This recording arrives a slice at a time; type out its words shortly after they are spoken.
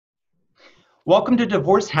Welcome to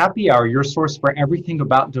Divorce Happy Hour, your source for everything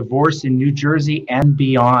about divorce in New Jersey and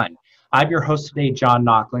beyond. I'm your host today, John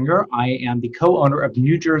Knocklinger. I am the co-owner of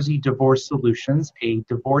New Jersey Divorce Solutions, a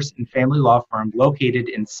divorce and family law firm located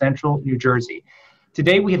in central New Jersey.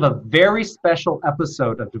 Today, we have a very special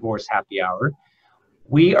episode of Divorce Happy Hour.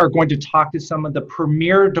 We are going to talk to some of the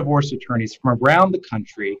premier divorce attorneys from around the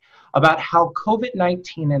country about how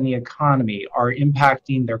COVID-19 and the economy are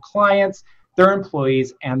impacting their clients, their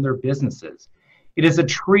employees, and their businesses. It is a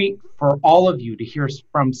treat for all of you to hear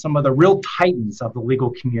from some of the real titans of the legal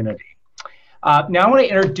community. Now I want to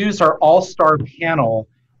introduce our all-star panel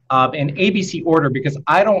in ABC order because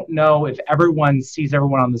I don't know if everyone sees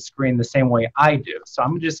everyone on the screen the same way I do. So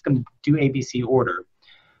I'm just going to do ABC order.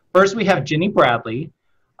 First, we have Jenny Bradley.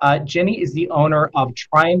 Jenny is the owner of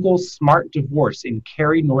Triangle Smart Divorce in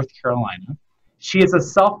Cary, North Carolina. She is a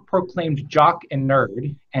self-proclaimed jock and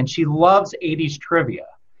nerd, and she loves 80s trivia.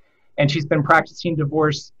 And she's been a practicing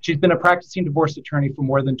divorce attorney for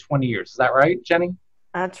more than 20 years. Is that right, Jenny?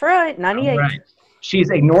 That's right, 98. All right. She's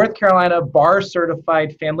a North Carolina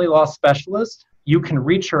bar-certified family law specialist. You can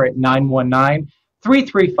reach her at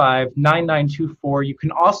 919-335-9924. You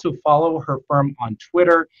can also follow her firm on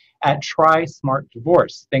Twitter at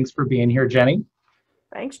TrySmartDivorce. Thanks for being here, Jenny.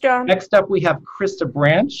 Thanks, John. Next up, we have Krista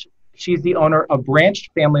Branch. She's the owner of Branch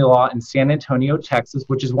Family Law in San Antonio, Texas,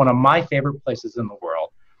 which is one of my favorite places in the world.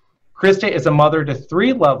 Krista is a mother to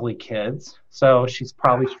 3 lovely kids, so she's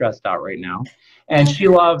probably stressed out right now. And she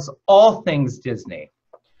loves all things Disney,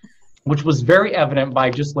 which was very evident by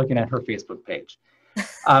just looking at her Facebook page.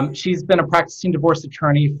 She's been a practicing divorce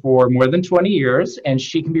attorney for more than 20 years, and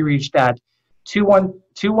she can be reached at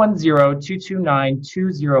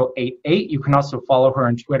 210-229-2088. You can also follow her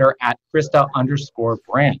on Twitter at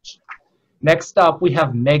Krista_Branch. Next up, we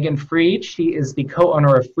have Meghan Freed. She is the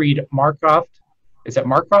co-owner of Freed Marcroft. Is it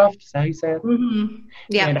Marcroft? Is that how you say it? Mm-hmm.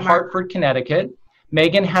 Yeah. In Hartford, Connecticut.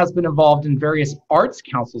 Meghan has been involved in various arts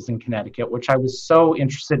councils in Connecticut, which I was so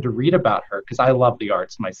interested to read about her because I love the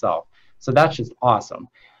arts myself. So that's just awesome.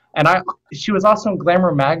 And she was also in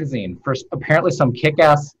Glamour magazine for apparently some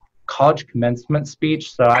kick-ass college commencement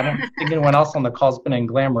speech. So I don't think anyone else on the call has been in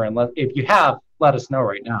Glamour. And if you have, let us know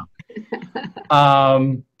right now.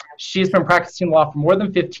 She's been practicing law for more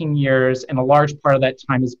than 15 years, and a large part of that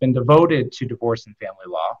time has been devoted to divorce and family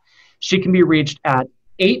law. She can be reached at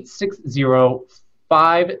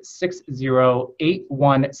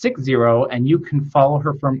 860-560-8160, and you can follow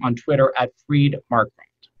her firm on Twitter at Freed Marcroft.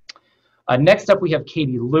 Next up, we have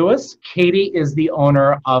Katie Lewis. Katie is the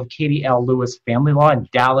owner of Katie L. Lewis Family Law in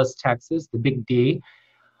Dallas, Texas, the Big D.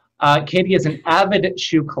 Katie is an avid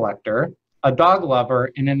shoe collector, a dog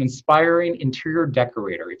lover, and an inspiring interior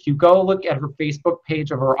decorator. If you go look at her Facebook page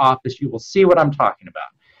of her office, you will see what I'm talking about.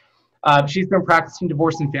 She's been practicing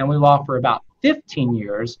divorce and family law for about 15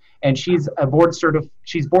 years, and she's board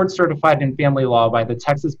certified in family law by the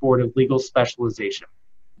Texas Board of Legal Specialization.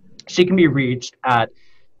 She can be reached at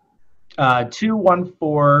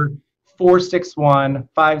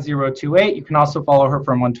 214-461-5028. You can also follow her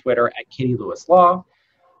firm on Twitter at Katie Lewis Law.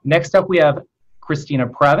 Next up, we have Christina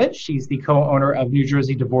Previtt. She's the co-owner of New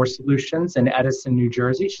Jersey Divorce Solutions in Edison, New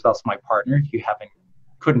Jersey. She's also my partner, if you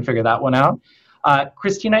couldn't figure that one out.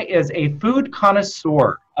 Christina is a food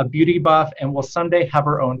connoisseur, a beauty buff, and will someday have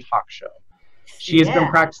her own talk show. She has been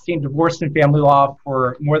practicing divorce and family law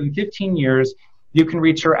for more than 15 years. You can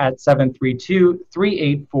reach her at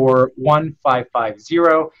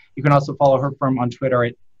 732-384-1550. You can also follow her firm on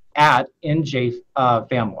Twitter at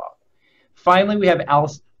NJFamLaw. Finally, we have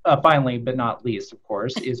Alice. Finally, but not least, of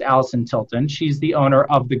course, is Allison Tilton. She's the owner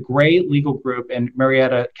of the Gray Legal Group in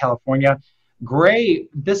Marietta, California. Gray,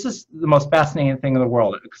 this is the most fascinating thing in the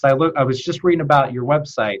world because I was just reading about your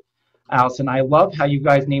website, Allison. I love how you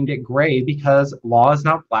guys named it Gray because law is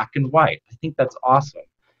not black and white. I think that's awesome.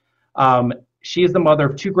 She is the mother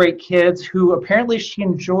of 2 great kids who apparently she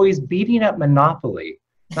enjoys beating at Monopoly.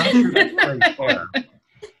 Not sure that's very fair.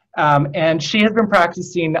 And she has been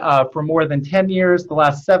practicing for more than 10 years. The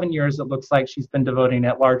last 7 years, it looks like she's been devoting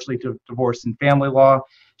it largely to divorce and family law.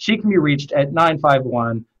 She can be reached at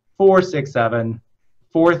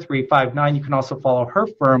 951-467-4359. You can also follow her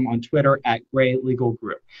firm on Twitter at Gray Legal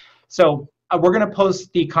Group. So we're going to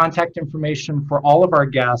post the contact information for all of our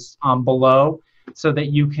guests below so that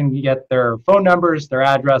you can get their phone numbers, their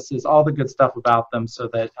addresses, all the good stuff about them so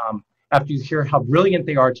that after you hear how brilliant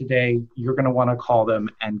they are today, you're going to want to call them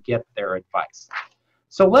and get their advice.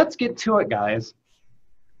 So let's get to it, guys.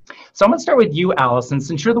 So I'm going to start with you, Allison,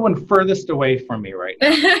 since you're the one furthest away from me right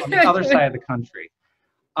now, on the other side of the country.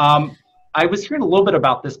 I was hearing a little bit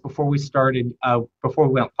about this before we started, before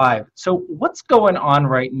we went live. So what's going on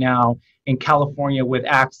right now in California with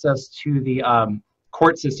access to the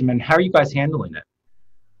court system, and how are you guys handling it?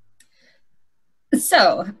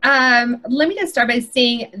 So let me just start by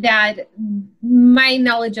saying that my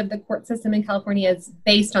knowledge of the court system in California is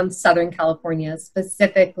based on Southern California,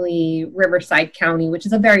 specifically Riverside County, which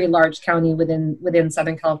is a very large county within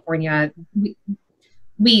Southern California.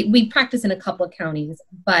 We practice in a couple of counties,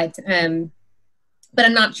 but I'm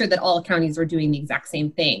not sure that all counties are doing the exact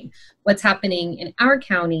same thing. What's happening in our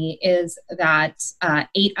county is that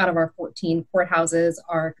 8 out of our 14 courthouses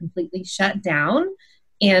are completely shut down.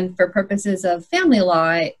 And for purposes of family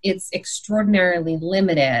law, it's extraordinarily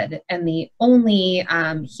limited. And the only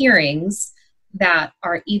hearings that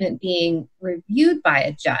are even being reviewed by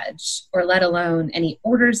a judge, or let alone any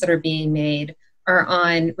orders that are being made, are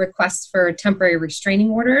on requests for temporary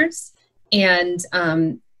restraining orders and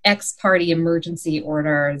ex parte emergency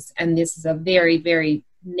orders. And this is a very, very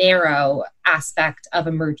narrow aspect of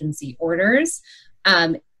emergency orders.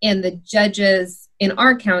 And the judges in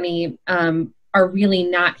our county are really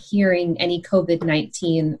not hearing any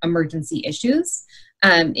COVID-19 emergency issues.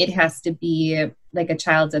 It has to be like a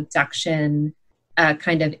child's abduction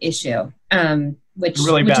kind of issue, which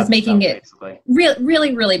is making it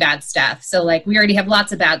really, really bad stuff. So like we already have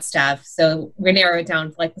lots of bad stuff. So we're narrowing it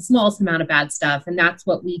down to like the smallest amount of bad stuff. And that's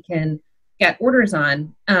what we can get orders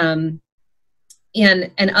on. And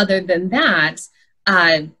other than that,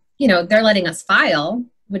 they're letting us file,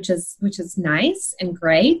 which is nice and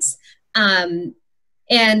great. And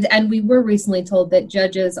we were recently told that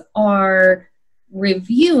judges are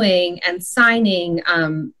reviewing and signing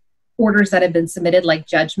orders that have been submitted, like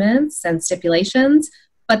judgments and stipulations,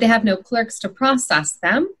 but they have no clerks to process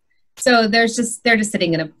them. So they're just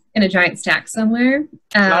sitting in a giant stack somewhere.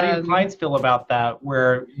 How do your clients feel about that,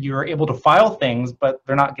 where you're able to file things, but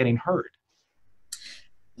they're not getting heard?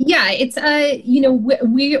 Yeah, it's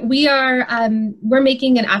we're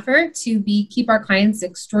making an effort to keep our clients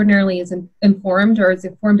extraordinarily as informed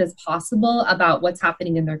as possible about what's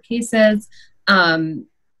happening in their cases.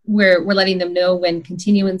 We're letting them know when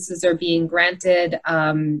continuances are being granted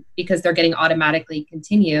because they're getting automatically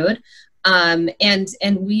continued, and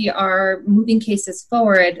we are moving cases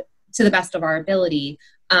forward to the best of our ability.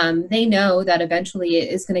 They know that eventually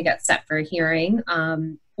it is going to get set for a hearing.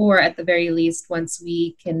 Or at the very least, once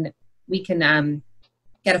we can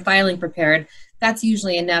get a filing prepared, that's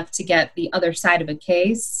usually enough to get the other side of a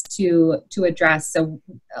case to address. So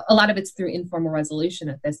a lot of it's through informal resolution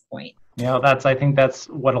at this point. Yeah, I think that's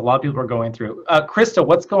what a lot of people are going through. Krista,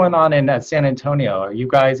 what's going on in San Antonio? Are you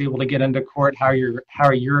guys able to get into court? How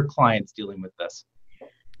are your clients dealing with this?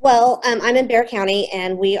 Well, I'm in Bexar County,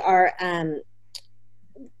 and we are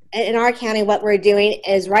in our county. What we're doing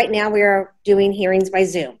is right now we are doing hearings by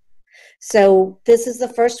Zoom. So this is the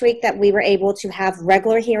first week that we were able to have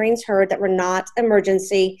regular hearings heard that were not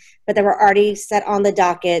emergency, but that were already set on the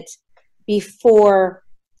docket before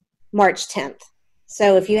March 10th.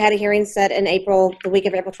 So if you had a hearing set in April, the week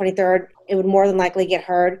of April 23rd, it would more than likely get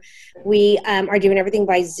heard. We are doing everything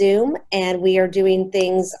by Zoom, and we are doing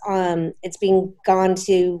things, it's being gone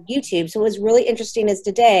to YouTube. So what was really interesting is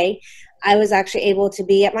today, I was actually able to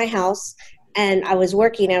be at my house, and I was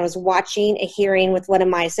working, I was watching a hearing with one of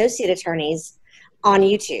my associate attorneys on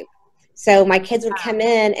YouTube. So my kids would come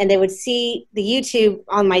in and they would see the YouTube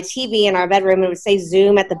on my TV in our bedroom, and it would say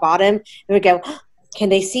Zoom at the bottom. They would go, can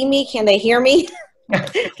they see me? Can they hear me?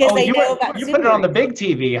 Oh, you put it on the big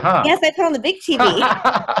TV, huh? Yes, I put it on the big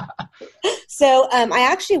TV. So I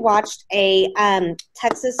actually watched a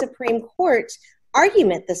Texas Supreme Court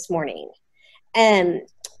argument this morning on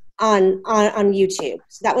YouTube.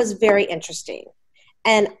 So that was very interesting.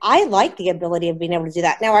 And I like the ability of being able to do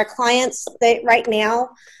that. Now, our clients, right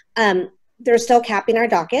now, they're still capping our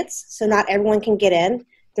dockets, so not everyone can get in.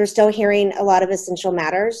 They're still hearing a lot of essential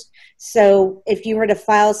matters. So if you were to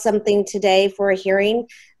file something today for a hearing,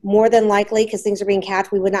 more than likely, because things are being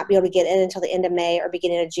capped, we would not be able to get in until the end of May or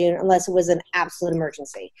beginning of June unless it was an absolute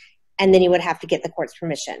emergency. And then you would have to get the court's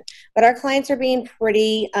permission. But our clients are being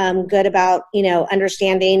pretty good about,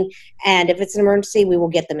 understanding. And if it's an emergency, we will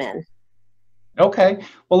get them in. Okay.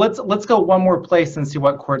 Well, let's go one more place and see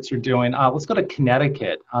what courts are doing. Let's go to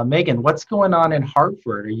Connecticut. Meghan, what's going on in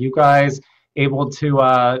Hartford? Are you guys able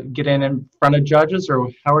to get in front of judges, or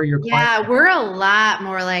how are your clients? Yeah, we're a lot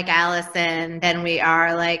more like Allison than we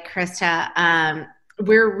are like Krista.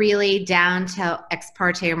 We're really down to ex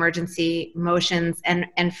parte emergency motions.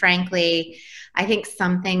 And frankly, I think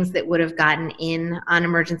some things that would have gotten in on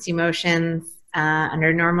emergency motions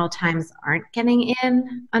under normal times aren't getting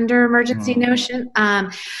in under emergency notion.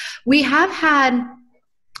 We have had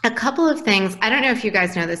a couple of things. I don't know if you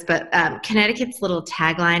guys know this, but Connecticut's little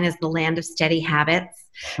tagline is the land of steady habits.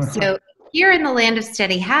 So here in the land of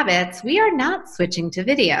steady habits, we are not switching to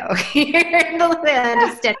video. Here in the land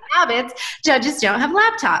of steady habits, judges don't have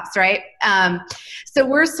laptops, right? So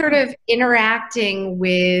we're sort of interacting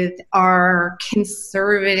with our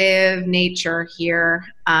conservative nature here.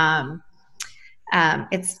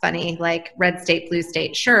 It's funny, like red state, blue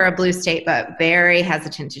state, sure, a blue state, but very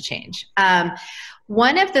hesitant to change.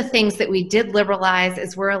 One of the things that we did liberalize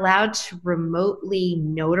is we're allowed to remotely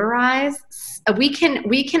notarize. We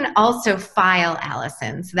can also file,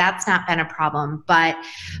 Allison, so that's not been a problem, but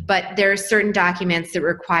there are certain documents that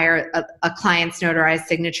require a client's notarized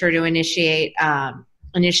signature to initiate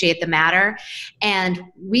the matter, and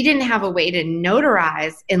we didn't have a way to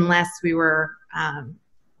notarize unless we were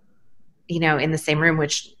in the same room,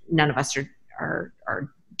 which none of us are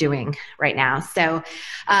doing right now. So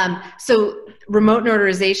remote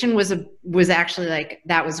notarization was actually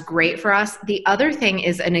that was great for us. The other thing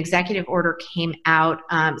is an executive order came out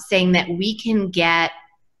saying that we can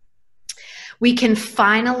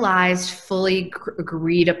finalize fully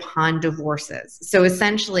agreed upon divorces. So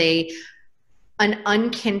essentially an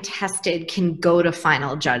uncontested can go to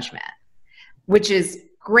final judgment, which is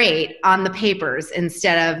great on the papers.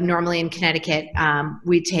 Instead of normally in Connecticut,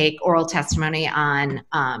 we take oral testimony on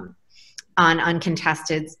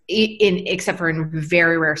uncontested, except for in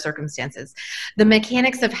very rare circumstances. The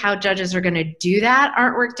mechanics of how judges are going to do that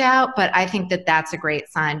aren't worked out, but I think that that's a great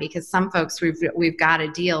sign because some folks we've got a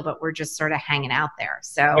deal, but we're just sort of hanging out there.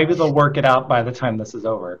 So maybe they'll work it out by the time this is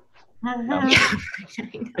over. Yeah.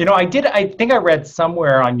 I think I read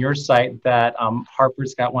somewhere on your site that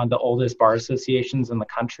Harper's got one of the oldest bar associations in the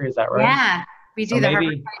country. Is that right? Yeah, we do. So the Harper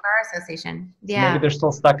County Bar Association. Yeah. Maybe they're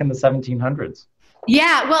still stuck in the 1700s.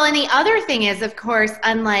 Yeah. Well, and the other thing is, of course,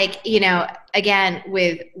 unlike, again,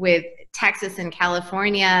 with Texas and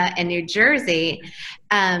California and New Jersey,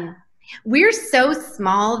 we're so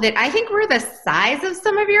small that I think we're the size of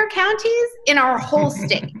some of your counties in our whole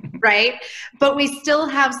state, right? But we still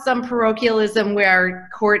have some parochialism where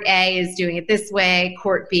Court A is doing it this way,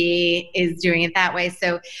 Court B is doing it that way.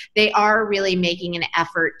 So they are really making an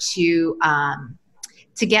effort to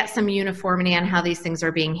get some uniformity on how these things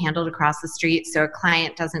are being handled across the street, so a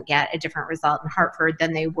client doesn't get a different result in Hartford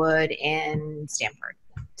than they would in Stamford.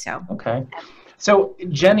 So okay. So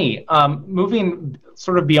Jenny, moving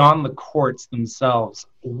sort of beyond the courts themselves,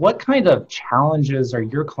 what kind of challenges are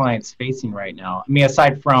your clients facing right now? I mean,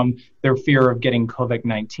 aside from their fear of getting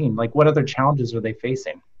COVID-19, what other challenges are they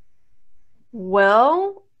facing?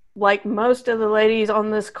 Well, like most of the ladies on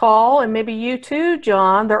this call, and maybe you too,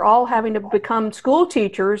 John, they're all having to become school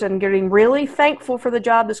teachers and getting really thankful for the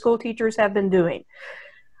job the school teachers have been doing.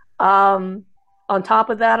 On top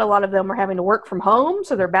of that, a lot of them are having to work from home,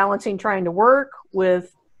 so they're balancing trying to work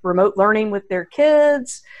with remote learning with their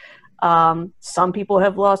kids. Some people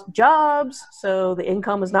have lost jobs, so the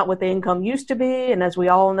income is not what the income used to be. And as we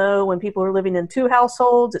all know, when people are living in two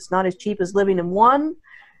households, it's not as cheap as living in one.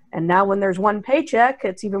 And now when there's one paycheck,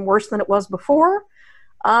 it's even worse than it was before.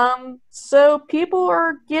 So people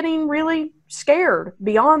are getting really scared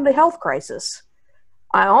beyond the health crisis.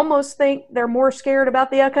 I almost think they're more scared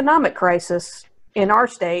about the economic crisis in our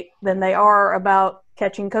state than they are about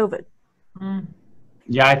catching COVID.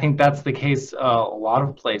 Yeah, I think that's the case a lot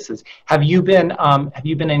of places. Have you been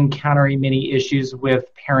encountering many issues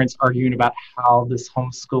with parents arguing about how this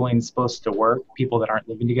homeschooling is supposed to work, people that aren't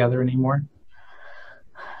living together anymore?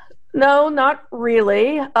 No, not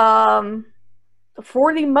really.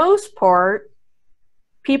 For the most part,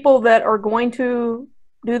 people that are going to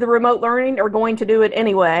do the remote learning are going to do it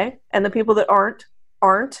anyway, and the people that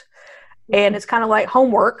aren't. And it's kind of like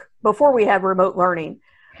homework before we had remote learning.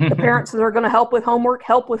 The parents that are going to help with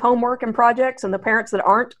homework and projects, and the parents that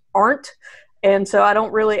aren't. And so I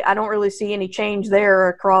don't really see any change there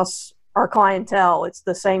across our clientele. It's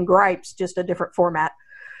the same gripes, just a different format.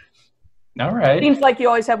 All right. Seems like you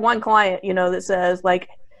always have one client, that says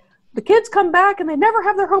the kids come back and they never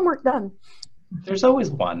have their homework done. There's always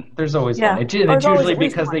one. There's always Yeah. one. It's usually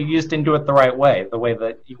because they just didn't do it the right way, the way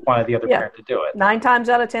that you wanted the other parent to do it. 9 times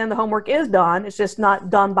out of 10, the homework is done. It's just not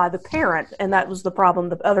done by the parent, and that was the problem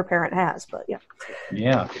the other parent has. But yeah.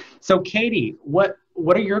 Yeah. So Katie, what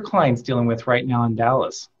are your clients dealing with right now in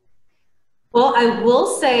Dallas? Well, I will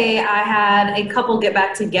say I had a couple get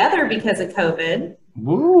back together because of COVID.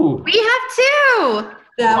 Woo! we have two.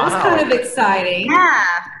 That was Wow. kind of exciting. Yeah.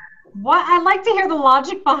 What? I'd like to hear the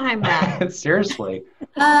logic behind that. Seriously.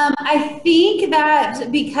 I think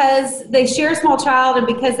that because they share a small child and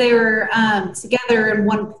because they were together in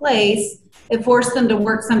one place, it forced them to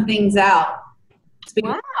work some things out.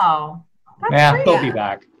 Wow. That's Yeah, great. they'll be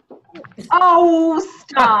back. Oh,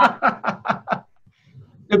 stop.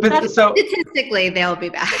 So, Statistically, they'll be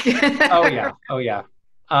back. oh yeah, oh yeah.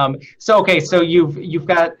 So okay, so you've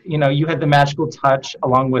got, you had the magical touch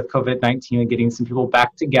along with COVID-19 and getting some people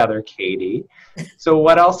back together, Katie. So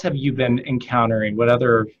what else have you been encountering? What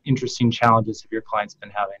other interesting challenges have your clients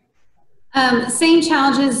been having? Same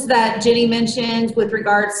challenges that Jenny mentioned with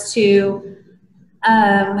regards to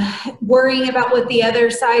worrying about what the other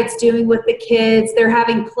side's doing with the kids. They're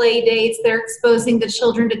having play dates. They're exposing the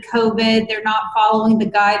children to COVID. They're not following the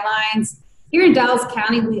guidelines. Here in Dallas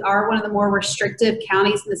County, we are one of the more restrictive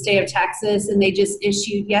counties in the state of Texas, and they just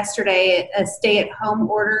issued yesterday a stay-at-home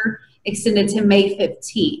order extended to May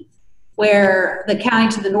 15th, where the county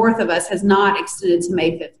to the north of us has not extended to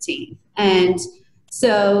May 15th. And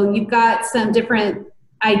so you've got some different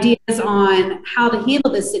ideas on how to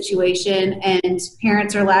handle this situation, and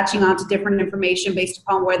parents are latching on to different information based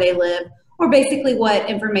upon where they live, or basically what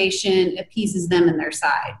information appeases them in their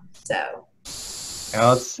side. So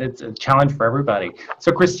It's a challenge for everybody.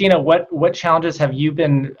 So Christina, what challenges have you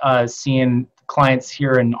been seeing clients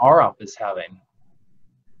here in our office having?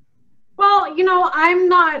 Well, I'm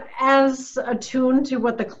not as attuned to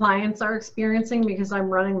what the clients are experiencing because I'm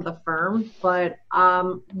running the firm, but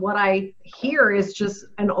what I hear is just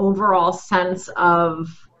an overall sense of,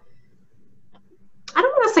 I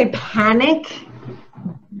don't want to say panic,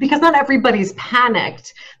 because not everybody's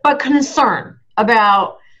panicked, but concern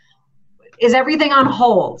about, is everything on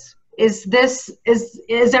hold? Is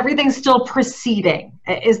everything still proceeding?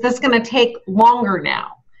 Is this going to take longer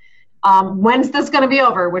now? When's this going to be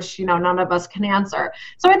over? Which, none of us can answer.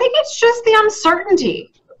 So I think it's just the uncertainty,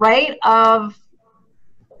 right, of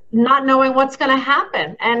not knowing what's going to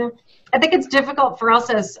happen. And I think it's difficult for us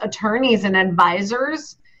as attorneys and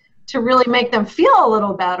advisors to really make them feel a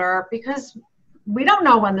little better because we don't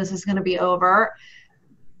know when this is going to be over.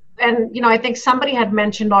 And, I think somebody had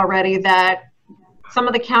mentioned already that some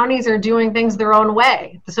of the counties are doing things their own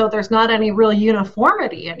way. So there's not any real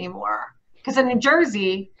uniformity anymore. Because in New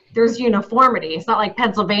Jersey, there's uniformity. It's not like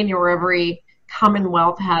Pennsylvania where every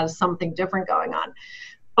commonwealth has something different going on.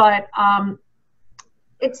 But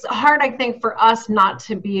it's hard, I think, for us not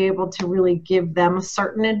to be able to really give them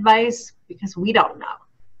certain advice because we don't know.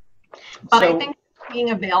 But I think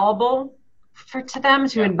being available to them,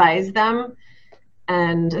 to advise them,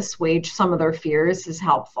 and assuage some of their fears is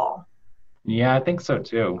helpful. Yeah, I think so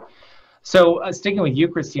too. So sticking with you,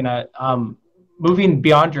 Christina, moving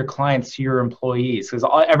beyond your clients to your employees, because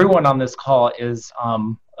everyone on this call is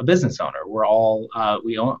a business owner. We're all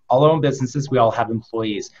we all own businesses. We all have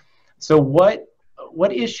employees. So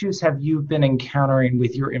what issues have you been encountering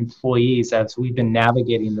with your employees as we've been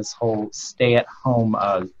navigating this whole stay-at-home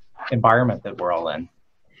environment that we're all in?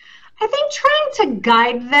 I think trying to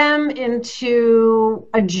guide them into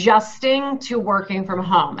adjusting to working from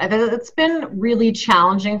home. I think it's been really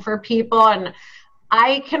challenging for people, and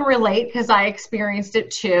I can relate because I experienced it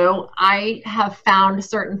too. I have found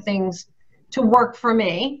certain things to work for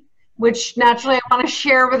me, which naturally I want to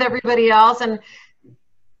share with everybody else. And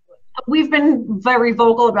we've been very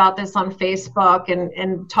vocal about this on Facebook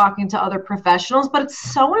and talking to other professionals, but it's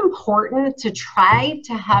so important to try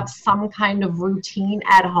to have some kind of routine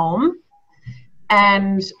at home.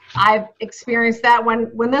 And I've experienced that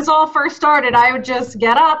when this all first started. I would just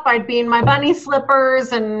get up, I'd be in my bunny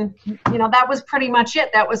slippers, and that was pretty much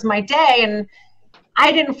it. That was my day, and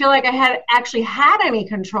I didn't feel like I had actually had any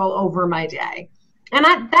control over my day. And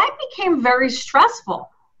that became very stressful.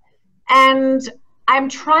 And I'm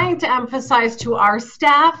trying to emphasize to our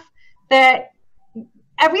staff that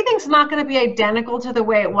everything's not going to be identical to the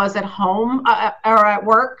way it was at home or at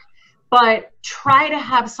work, but try to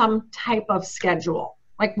have some type of schedule.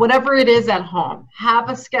 Like whatever it is at home, have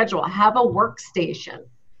a schedule, have a workstation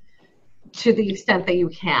to the extent that you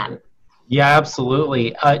can. Yeah,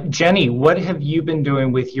 absolutely. Jenny, what have you been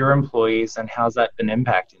doing with your employees and how's that been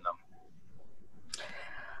impacting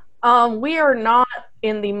them? We are not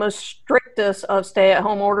in the most strictest of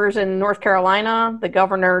stay-at-home orders in North Carolina. The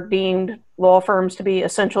governor deemed law firms to be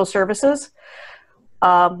essential services,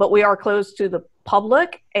 but we are closed to the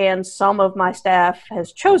public, and some of my staff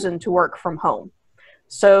has chosen to work from home.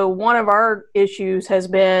 So one of our issues has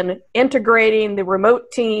been integrating the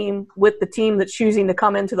remote team with the team that's choosing to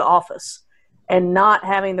come into the office and not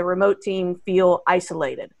having the remote team feel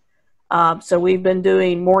isolated. So we've been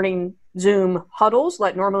doing morning Zoom huddles,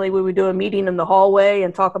 like normally we would do a meeting in the hallway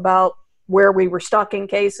and talk about where we were stuck in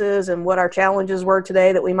cases and what our challenges were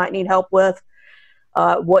today that we might need help with.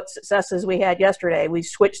 What successes we had yesterday. We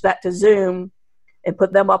switched that to Zoom and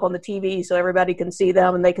put them up on the TV so everybody can see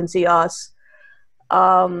them and they can see us.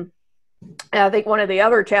 And I think one of the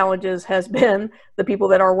other challenges has been the people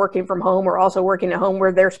that are working from home are also working at home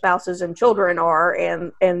where their spouses and children are,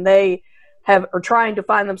 and they are trying to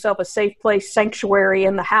find themselves a safe place, sanctuary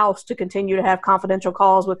in the house to continue to have confidential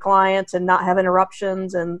calls with clients and not have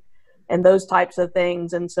interruptions and those types of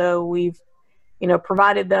things. And so we've,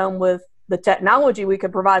 provided them with the technology we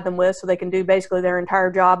could provide them with so they can do basically their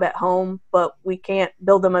entire job at home, but we can't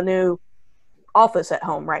build them a new office at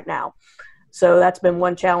home right now. So that's been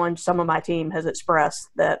one challenge some of my team has expressed,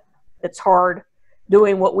 that it's hard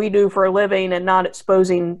doing what we do for a living and not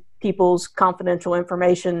exposing people's confidential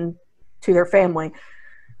information to their family.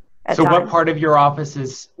 So what part of your office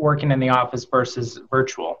is working in the office versus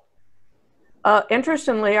virtual?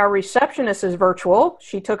 Interestingly, our receptionist is virtual.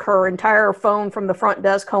 She took her entire phone from the front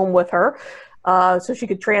desk home with her, so she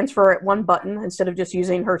could transfer at one button instead of just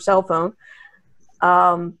using her cell phone.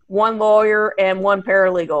 One lawyer and one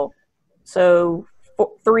paralegal. So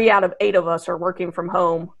 3 out of 8 of us are working from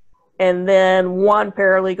home. And then one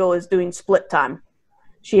paralegal is doing split time.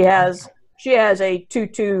 She has a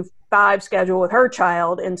 2-2-5 schedule with her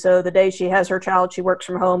child. And so the day she has her child, she works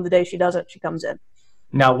from home. The day she doesn't, she comes in.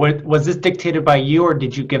 Now, was this dictated by you, or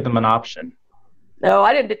did you give them an option? No,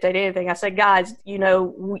 I didn't dictate anything. I said, guys,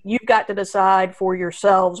 you've got to decide for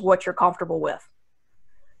yourselves what you're comfortable with.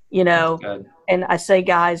 And I say,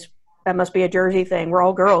 guys, that must be a Jersey thing. We're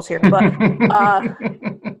all girls here. But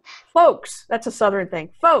folks, that's a Southern thing.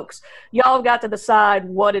 Folks, y'all have got to decide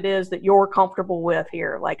what it is that you're comfortable with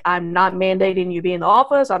here. Like, I'm not mandating you be in the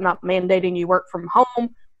office. I'm not mandating you work from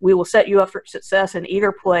home. We will set you up for success in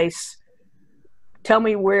either place. Tell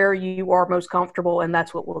me where you are most comfortable, and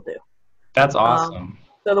that's what we'll do. That's awesome.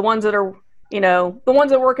 So the ones that are, the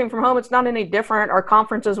ones that are working from home, it's not any different. Our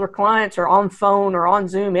conferences with clients are on phone or on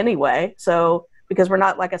Zoom anyway. So because we're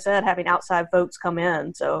not, like I said, having outside folks come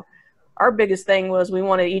in. So our biggest thing was we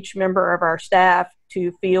wanted each member of our staff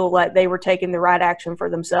to feel like they were taking the right action for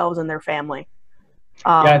themselves and their family.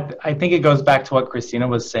 I think it goes back to what Christina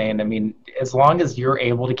was saying. I mean, as long as you're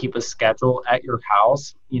able to keep a schedule at your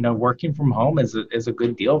house, working from home is a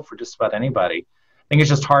good deal for just about anybody. I think it's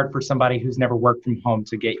just hard for somebody who's never worked from home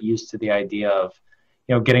to get used to the idea of,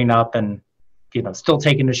 getting up and, still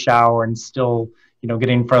taking a shower and still,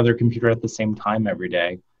 getting in front of their computer at the same time every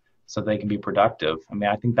day so they can be productive. I mean,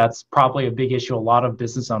 I think that's probably a big issue a lot of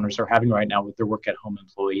business owners are having right now with their work at home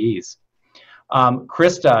employees.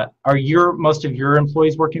 Krista, are most of your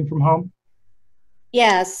employees working from home?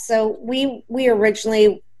 Yes. So we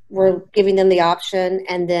originally were giving them the option.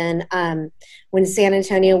 And then when San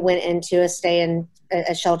Antonio went into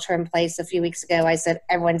a shelter in place a few weeks ago, I said,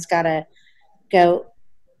 everyone's got to go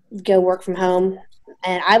work from home.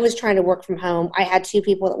 And I was trying to work from home. I had 2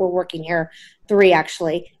 people that were working here, 3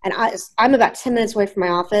 actually. And I'm about 10 minutes away from my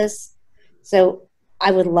office. So I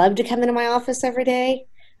would love to come into my office every day.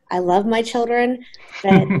 I love my children,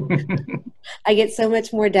 but I get so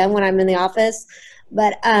much more done when I'm in the office.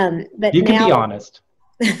 But you can be honest.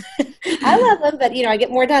 I love them, but I get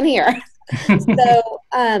more done here. So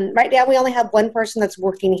right now we only have one person that's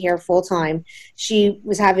working here full time. She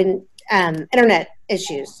was having internet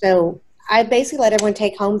issues, so I basically let everyone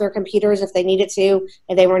take home their computers if they needed to,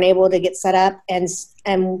 if they weren't able to get set up. And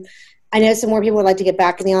I know some more people would like to get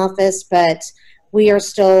back in the office, but we are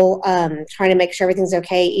still trying to make sure everything's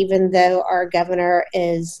okay, even though our governor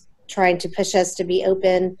is trying to push us to be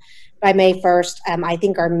open by May 1st. I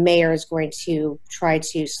think our mayor is going to try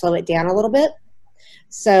to slow it down a little bit.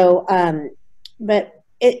 So, but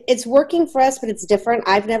it's working for us, but it's different.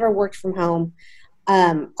 I've never worked from home.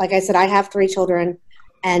 Like I said, I have 3 children.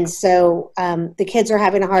 And so the kids are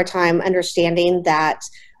having a hard time understanding that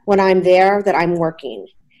when I'm there, that I'm working.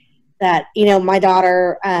 That, my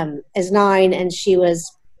daughter is 9, and she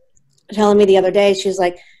was telling me the other day, she was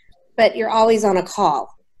like, but you're always on a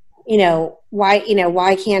call.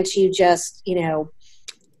 Why can't you just,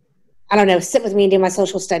 I don't know, sit with me and do my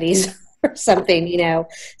social studies or something,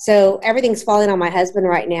 So everything's falling on my husband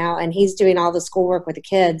right now, and he's doing all the schoolwork with the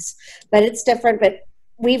kids. But it's different. But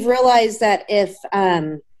we've realized that if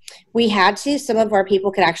we had to, some of our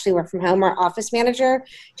people could actually work from home. Our office manager,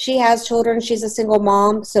 she has children. She's a single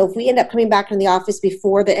mom. So if we end up coming back in the office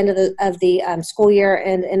before the end of the school year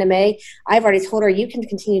in May, I've already told her you can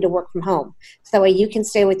continue to work from home. So that way you can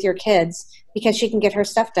stay with your kids because she can get her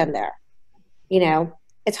stuff done there.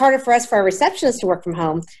 It's harder for us, for our receptionist to work from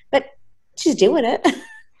home, but she's doing it.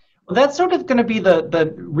 That's sort of going to be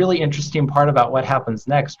the really interesting part about what happens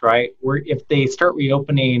next, right? Where if they start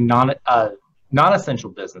reopening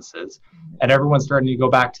non-essential businesses and everyone's starting to go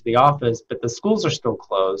back to the office, but the schools are still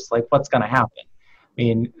closed, like what's going to happen? I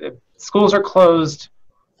mean, if schools are closed,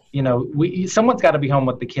 someone's got to be home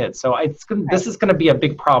with the kids. So this is going to be a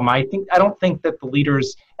big problem. I don't think that the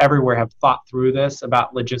leaders everywhere have thought through this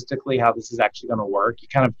about logistically how this is actually going to work.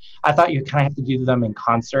 I thought you kind of have to do them in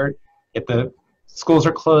concert. If the schools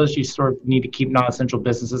are closed, you sort of need to keep non-essential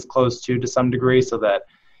businesses closed too, to some degree, so that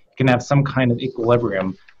you can have some kind of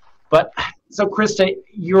equilibrium. But so, Krista,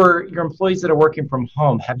 your employees that are working from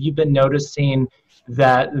home, have you been noticing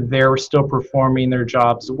that they're still performing their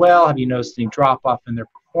jobs well? Have you noticed any drop off in their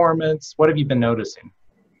performance? What have you been noticing?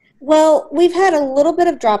 Well, we've had a little bit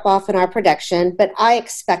of drop off in our production, but I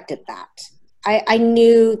expected that. I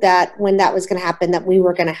knew that when that was going to happen, that we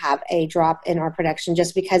were going to have a drop in our production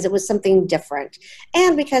just because it was something different.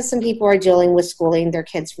 And because some people are dealing with schooling their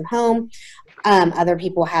kids from home. Other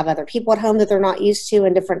people have other people at home that they're not used to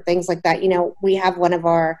and different things like that. We have one of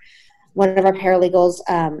our paralegals.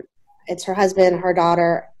 It's her husband, her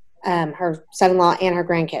daughter, her son-in-law, and her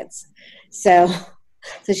grandkids. So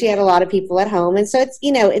she had a lot of people at home. And so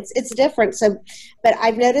it's different. So, but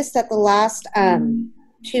I've noticed that the last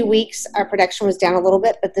 2 weeks, our production was down a little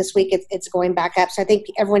bit, but this week it's going back up. So I think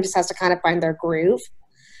everyone just has to kind of find their groove,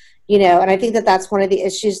 and I think that that's one of the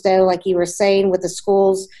issues, though, like you were saying, with the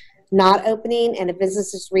schools not opening and if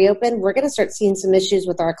businesses reopen, we're going to start seeing some issues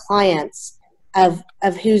with our clients of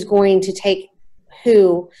who's going to take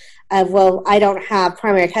who. Well, I don't have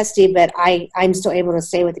primary custody, but I'm still able to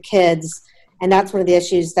stay with the kids. And that's one of the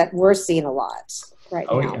issues that we're seeing a lot right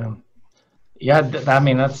now. Yeah,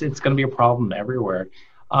 it's going to be a problem everywhere.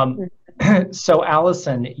 So,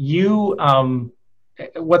 Allison, you,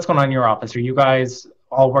 what's going on in your office? Are you guys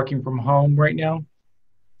all working from home right now?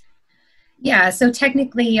 Yeah, so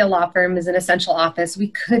technically a law firm is an essential office. We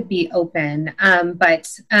could be open, but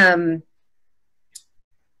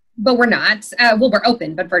we're not. We're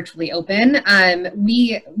open, but virtually open.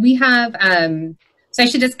 We have, so I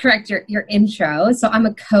should just correct your intro. So I'm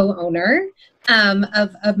a co-owner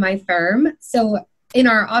of my firm. So in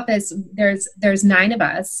our office, there's 9 of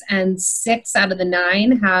us, and 6 out of the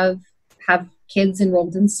 9 have kids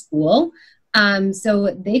enrolled in school.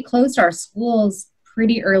 So they closed our schools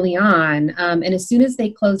pretty early on. And as soon as they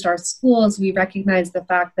closed our schools, we recognized the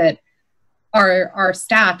fact that our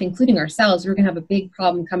staff, including ourselves, we're going to have a big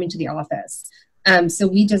problem coming to the office. So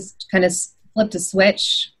we just kind of flipped a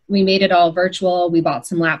switch. We made it all virtual. We bought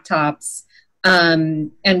some laptops.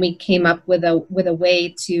 And we came up with a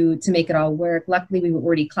way to make it all work. Luckily, we were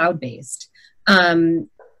already cloud-based and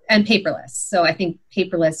paperless. So I think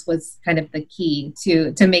paperless was kind of the key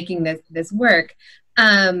to making this work.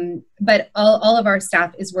 But all of our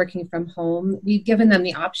staff is working from home. We've given them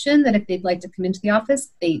the option that if they'd like to come into the office,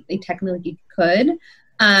 they technically could.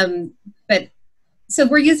 But so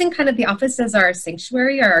we're using kind of the office as our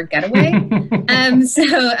sanctuary or our getaway. So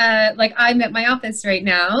like I'm at my office right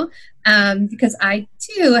now because I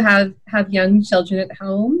too have young children at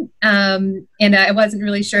home, and I wasn't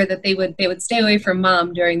really sure that they would stay away from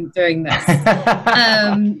mom during this.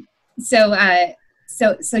 So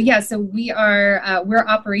we are we're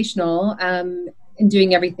operational and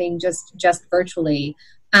doing everything just virtually.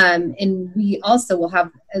 And we also will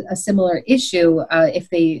have a similar issue if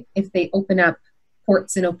they open up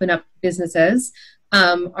ports and open up businesses.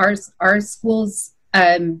 Our schools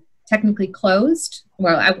technically closed.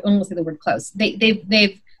 Well, I won't say the word closed.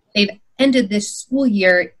 They've ended this school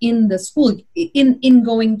year in the school in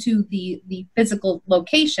going to the physical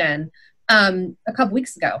location a couple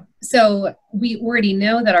weeks ago. So we already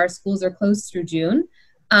know that our schools are closed through June.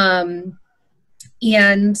 And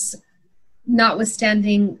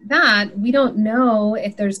notwithstanding that, we don't know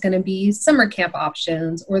if there's going to be summer camp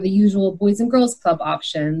options or the usual Boys and Girls Club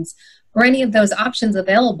options or any of those options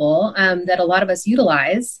available that a lot of us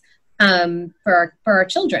utilize for our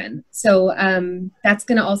children. So that's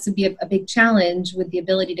going to also be a big challenge with the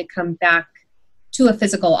ability to come back to a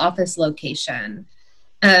physical office location.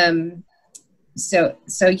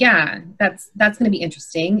 So yeah, that's going to be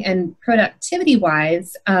interesting. And productivity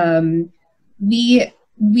wise,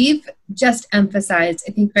 we've just emphasized,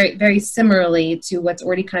 I think very, very similarly to what's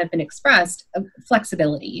already kind of been expressed,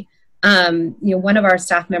 flexibility. One of our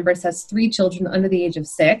staff members has 3 children under the age of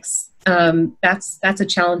 6. That's a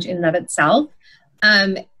challenge in and of itself.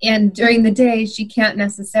 And during the day, she can't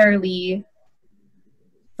necessarily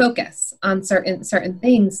focus on certain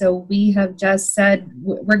things. So we have just said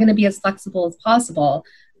we're going to be as flexible as possible,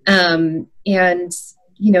 and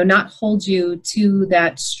not hold you to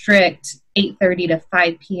that strict 8:30 to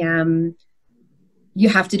 5 p.m. You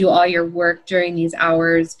have to do all your work during these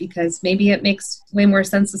hours because maybe it makes way more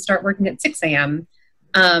sense to start working at 6 a.m.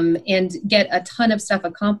 And get a ton of stuff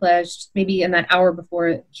accomplished maybe in that hour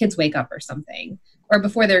before kids wake up or something, or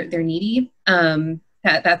before they're needy.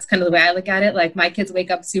 That's kind of the way I look at it. Like, my kids wake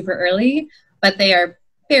up super early, but they are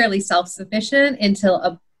fairly self-sufficient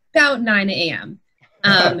until about 9 a.m.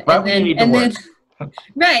 And then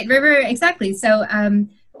right, exactly. So,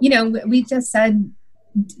 we just said,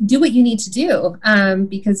 do what you need to do,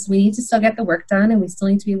 because we need to still get the work done, and we still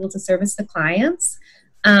need to be able to service the clients,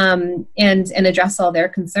 and address all their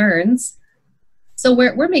concerns. So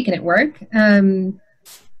we're making it work. And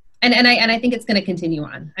I think it's going to continue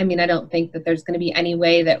on. I mean, I don't think that there's going to be any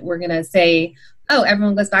way that we're going to say, oh,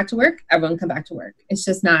 everyone goes back to work, everyone come back to work. It's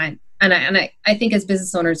just not. And I think as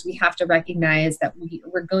business owners, we have to recognize that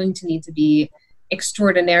we're going to need to be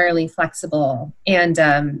extraordinarily flexible and,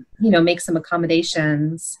 make some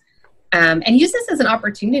accommodations, and use this as an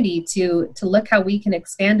opportunity to look how we can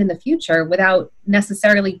expand in the future without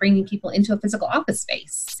necessarily bringing people into a physical office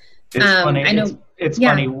space. It's funny. I know. It's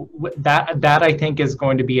funny that I think is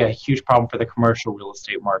going to be a huge problem for the commercial real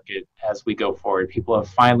estate market as we go forward. People have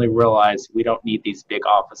finally realized we don't need these big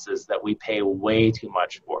offices that we pay way too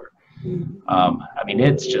much for. I mean,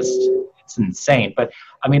 it's insane. But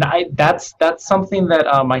I mean, that's something that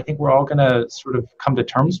I think we're all going to sort of come to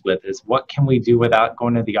terms with, is what can we do without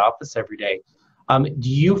going to the office every day? Do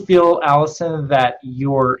you feel, Allison, that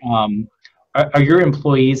are your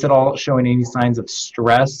employees at all showing any signs of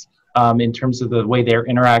stress in terms of the way they're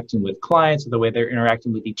interacting with clients or the way they're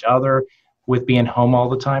interacting with each other with being home all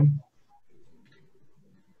the time?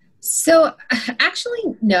 So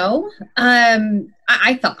actually, no.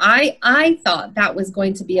 I thought that was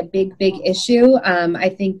going to be a big issue. I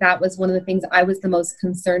think that was one of the things I was the most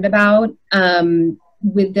concerned about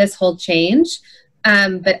with this whole change.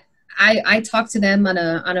 But I talk to them on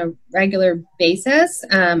a regular basis.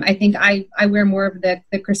 I think I wear more of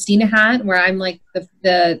the Christina hat, where I'm like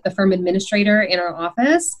the firm administrator in our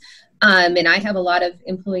office, and I have a lot of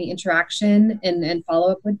employee interaction and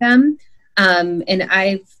follow up with them. And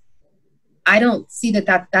I don't see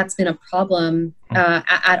that's been a problem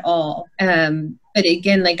at all. But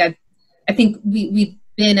again, like I think we've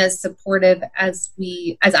been as supportive as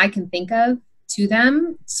I can think of to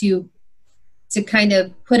them to kind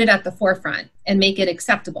of put it at the forefront and make it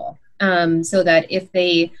acceptable, so that if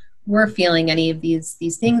they were feeling any of these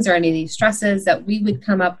things or any of these stresses, that we would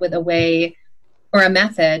come up with a way or a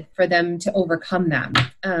method for them to overcome them.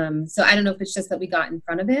 So I don't know if it's just that we got in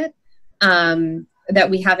front of it, that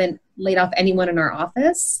we haven't laid off anyone in our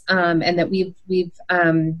office, and that we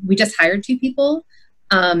just hired 2 people.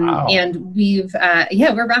 Wow. And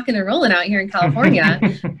we're rocking and rolling out here in California.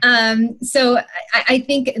 So I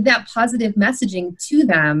think that positive messaging to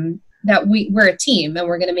them that we're a team and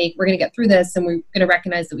we're going to get through this, and we're going to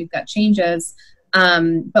recognize that we've got changes,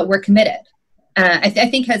 but we're committed. I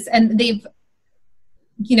think and they've,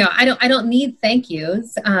 I don't need thank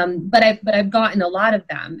yous, but I've gotten a lot of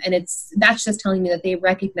them, and that's just telling me that they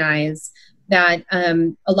recognize that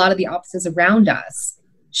a lot of the offices around us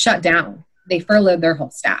shut down. They furloughed their whole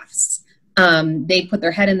staffs. They put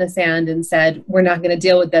their head in the sand and said, we're not going to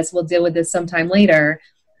deal with this. We'll deal with this sometime later.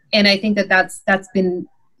 And I think that's been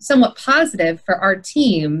somewhat positive for our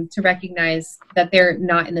team to recognize that they're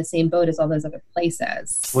not in the same boat as all those other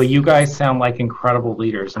places. Well, you guys sound like incredible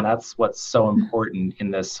leaders, and that's what's so important in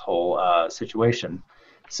this whole situation.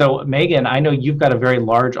 So, Meghan, I know you've got a very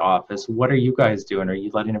large office. What are you guys doing? Are you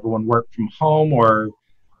letting everyone work from home, or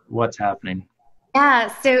what's happening?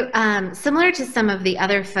 Yeah, so similar to some of the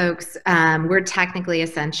other folks, we're technically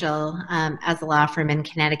essential as a law firm in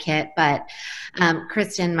Connecticut, but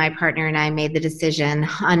Kristen, my partner, and I made the decision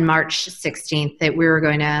on March 16th that we were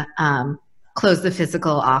going to close the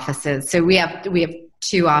physical offices. So we have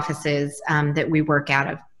 2 offices that we work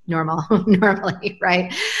out of normally,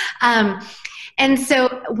 right? And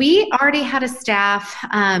so we already had a staff,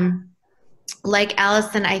 like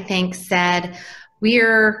Allison, I think, said,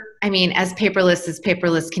 as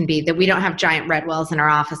paperless can be, that we don't have giant red wells in our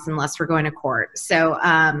office unless we're going to court. So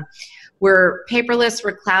we're paperless,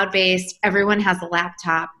 we're cloud-based, everyone has a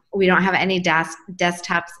laptop. We don't have any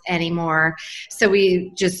desktops anymore. So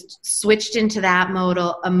we just switched into that mode.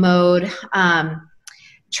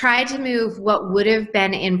 Tried to move what would have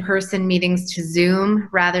been in-person meetings to Zoom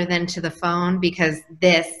rather than to the phone, because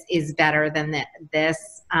this is better than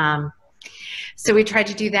this. So we tried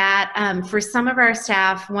to do that. For some of our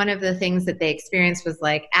staff, one of the things that they experienced was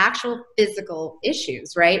like actual physical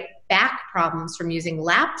issues, right? Back problems from using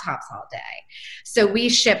laptops all day. So we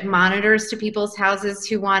shipped monitors to people's houses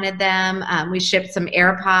who wanted them. We shipped some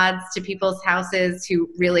AirPods to people's houses who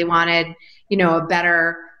really wanted, you know, a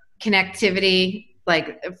better connectivity,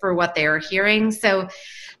 like for what they were hearing. So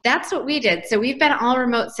that's what we did. So we've been all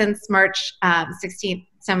remote since March 16th.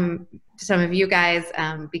 Some of you guys,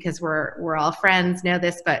 because we're all friends, know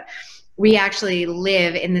this, but we actually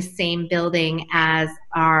live in the same building as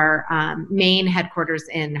our main headquarters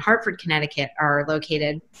in Hartford, Connecticut are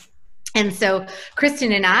located. And so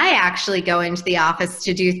Kristen and I actually go into the office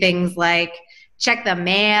to do things like check the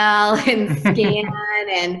mail and scan,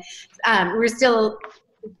 and we're still,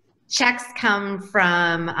 checks come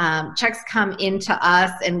into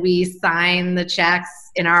us, and we sign the checks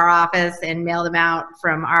in our office and mail them out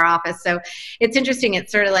from our office. So it's interesting.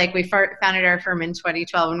 It's sort of like we founded our firm in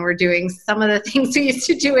 2012, and we're doing some of the things we used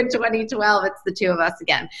to do in 2012. It's the two of us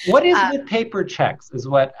again. What is with paper checks is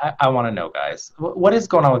what I want to know, guys. What is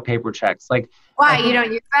going on with paper checks? Like, why you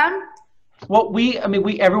don't use them? Well,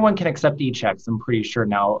 everyone can accept e-checks, I'm pretty sure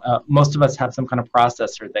now. Most of us have some kind of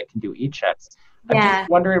processor that can do e-checks. I'm just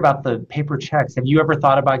wondering about the paper checks. Have you ever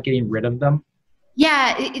thought about getting rid of them?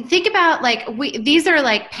 Yeah, think about like these are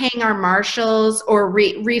like paying our marshals or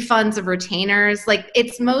refunds of retainers. Like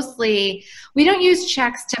it's mostly, we don't use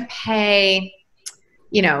checks to pay,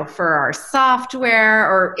 you know, for our software,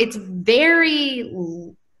 or it's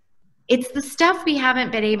the stuff we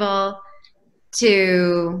haven't been able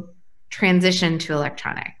to transition to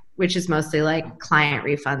electronic, which is mostly like client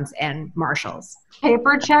refunds and marshals.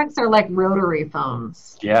 Paper checks are like rotary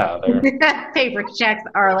phones. Yeah, paper checks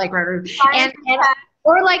are like rotary, and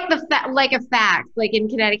or like like a fax, like in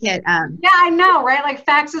Connecticut. Yeah, I know, right? Like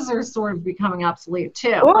faxes are sort of becoming obsolete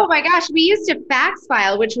too. Oh my gosh, we used to fax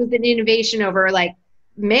file, which was an innovation over like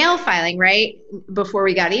mail filing, right? Before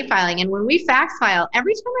we got e-filing, and when we fax file,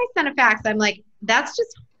 every time I send a fax, I'm like, that's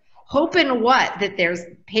just hoping that there's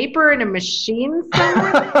paper in a machine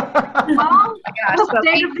somewhere. Oh my gosh. So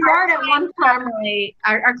state of the art at one time.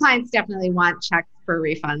 Our clients definitely want checks for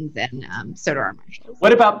refunds, and so do our marshals.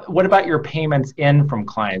 What about your payments in from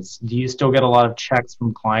clients? Do you still get a lot of checks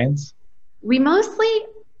from clients? We mostly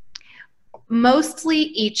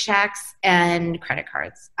e-checks and credit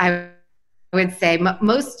cards. I would say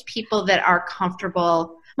most people are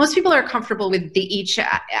comfortable with the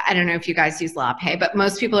e-check. I don't know if you guys use LawPay, but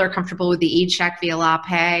most people are comfortable with the e-check via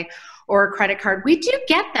LawPay or credit card. We do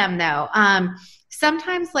get them though.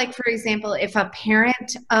 Sometimes, like for example, if a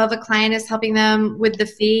parent of a client is helping them with the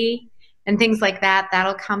fee and things like that,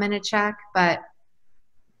 that'll come in a check, but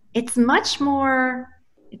it's much more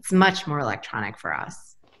electronic for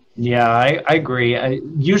us. Yeah, I agree.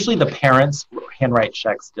 Usually the parents handwrite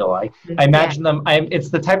checks still. I imagine them. It's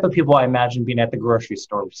the type of people I imagine being at the grocery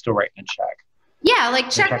store still writing a check. Yeah, like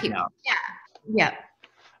check people. Out. Yeah.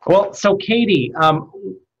 Well, so Katie,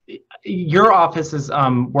 your office is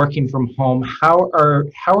working from home. How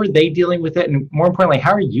are they dealing with it, and more importantly,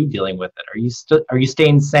 how are you dealing with it? Are you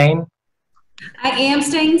staying sane? I am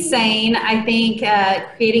staying sane. I think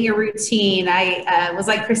creating a routine. I was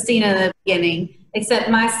like Christina in the beginning, except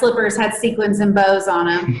my slippers had sequins and bows on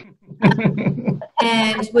them.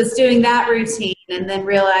 And was doing that routine, and then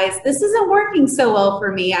realized this isn't working so well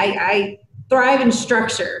for me. I thrive in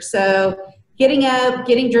structure. So getting up,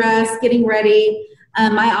 getting dressed, getting ready.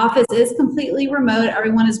 My office is completely remote.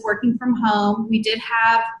 Everyone is working from home. We did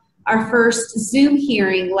have our first Zoom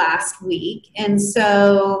hearing last week. And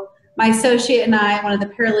so my associate and I, one of the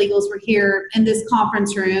paralegals, were here in this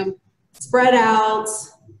conference room, spread out,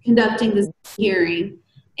 conducting this hearing.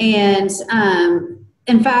 And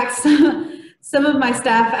in fact, some of my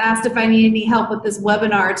staff asked if I needed any help with this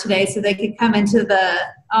webinar today so they could come into the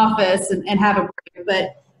office and have a break.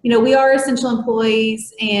 But you know, we are essential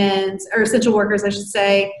employees or essential workers, I should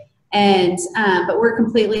say. And, but we're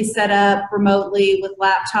completely set up remotely with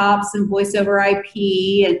laptops and voice over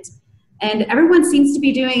IP, and everyone seems to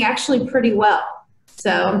be doing actually pretty well.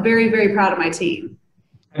 So I'm very, very proud of my team.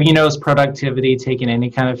 Have you noticed productivity taking any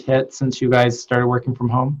kind of hit since you guys started working from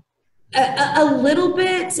home? A little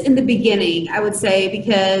bit in the beginning, I would say,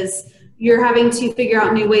 because you're having to figure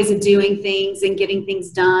out new ways of doing things and getting things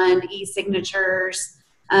done, e-signatures.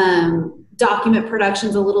 Document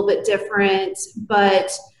production's a little bit different,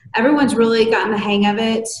 but everyone's really gotten the hang of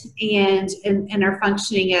it and are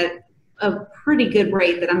functioning at a pretty good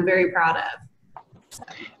rate that I'm very proud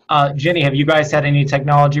of. Jenny, have you guys had any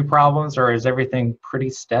technology problems, or is everything pretty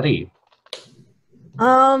steady?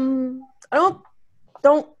 I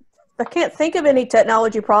don't can't think of any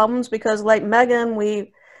technology problems because, like Megan,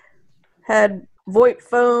 we had VoIP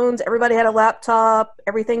phones. Everybody had a laptop.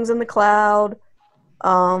 Everything's in the cloud.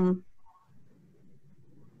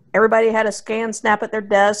 Everybody had a scan snap at their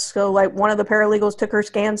desk. So, like, one of the paralegals took her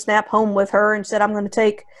scan snap home with her and said, "I'm going to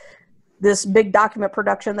take this big document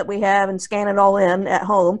production that we have and scan it all in at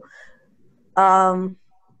home." I'm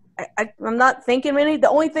not thinking any. The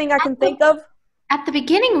only thing I can think of. At the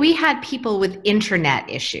beginning, we had people with internet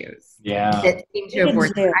issues. Yeah. That seemed to have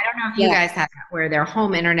worked. I don't know if you guys had that, where their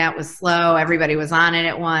home internet was slow, everybody was on it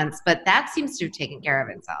at once, but that seems to have taken care of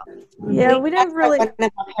itself. Yeah, we didn't really. One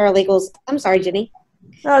of our paralegals. I'm sorry, Jenny.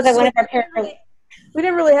 No, One of our paralegals. we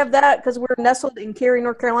didn't really have that because we're nestled in Cary,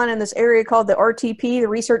 North Carolina, in this area called the RTP, the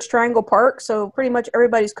Research Triangle Park. So pretty much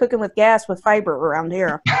everybody's cooking with gas with fiber around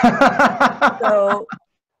here. So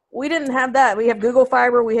we didn't have that. We have Google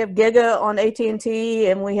Fiber, we have Giga on AT&T,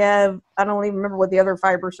 and we have, I don't even remember what the other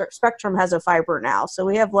fiber, Spectrum has a fiber now. So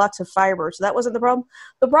we have lots of fiber. So that wasn't the problem.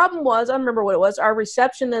 The problem was, I remember what it was, our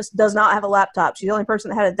receptionist does not have a laptop. She's the only person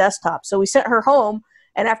that had a desktop. So we sent her home,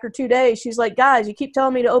 and after 2 days, she's like, "Guys, you keep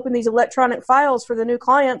telling me to open these electronic files for the new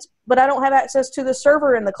clients, but I don't have access to the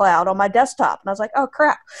server in the cloud on my desktop." And I was like, "Oh,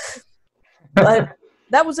 crap." But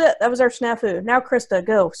that was it. That was our snafu. Now, Krista,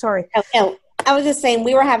 go. Sorry. Oh, I was just saying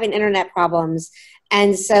we were having internet problems,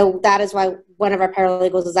 and so that is why one of our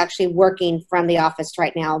paralegals is actually working from the office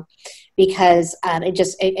right now, because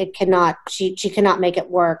it cannot, she cannot make it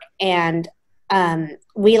work. And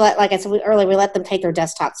we let, like I said earlier, we let them take their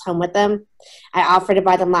desktops home with them. I offered to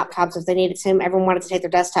buy them laptops if they needed to. Everyone wanted to take their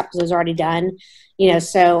desktop because it was already done,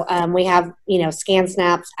 so we have, scan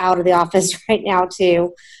snaps out of the office right now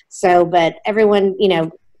too. So, but everyone,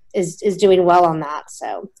 is doing well on that.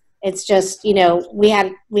 So it's just, we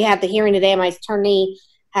had the hearing today. My attorney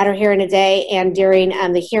had her hearing today, and during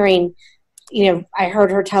the hearing, I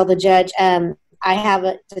heard her tell the judge,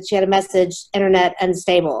 that she had a message, internet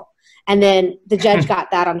unstable. And then the judge got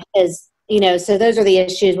that on his, so those are the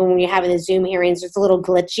issues when you're having the Zoom hearings. It's a little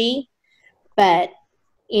glitchy, but,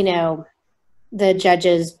 the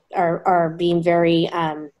judges are being very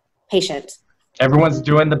patient. Everyone's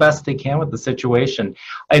doing the best they can with the situation.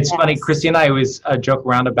 It's funny, Christy and I always joke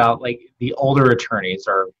around about, like, the older attorneys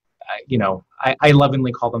are, I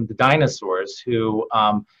lovingly call them the dinosaurs who,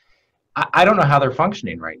 I don't know how they're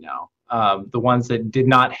functioning right now. The ones that did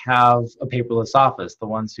not have a paperless office, the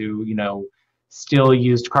ones who, still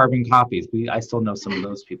used carbon copies. I still know some of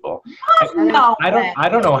those people. No. I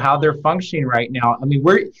don't know how they're functioning right now. I mean,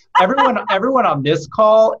 everyone on this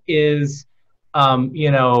call is,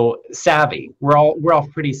 savvy. We're all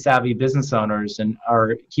pretty savvy business owners and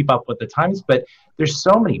keep up with the times, but there's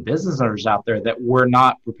so many business owners out there that were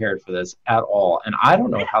not prepared for this at all. And I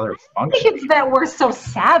don't know how they're functioning. I think it's that we're so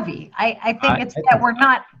savvy. I think it's that we're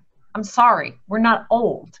not, I'm sorry, we're not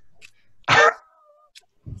old.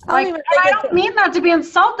 I don't mean that to be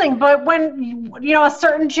insulting, but when, a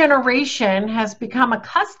certain generation has become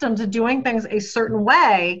accustomed to doing things a certain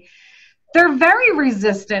way, they're very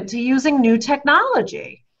resistant to using new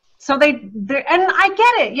technology. So and I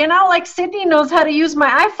get it, like Sydney knows how to use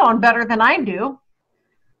my iPhone better than I do.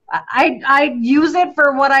 I use it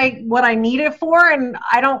for what I need it for, and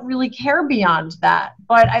I don't really care beyond that.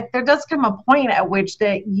 But there does come a point at which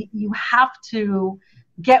that you have to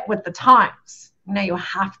get with the times. You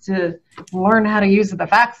have to learn how to use the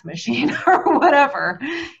fax machine or whatever,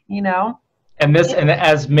 And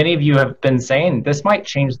as many of you have been saying, this might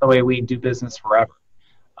change the way we do business forever.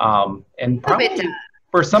 And probably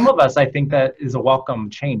for some of us, I think that is a welcome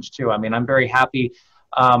change too. I mean, I'm very happy.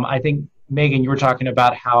 I think, Megan, you were talking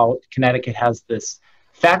about how Connecticut has this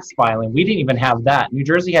fax filing. We didn't even have that. New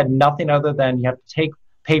Jersey had nothing other than you have to take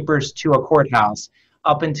papers to a courthouse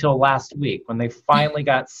up until last week when they finally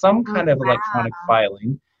got some kind of electronic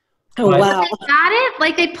filing. Oh, wow. They got it?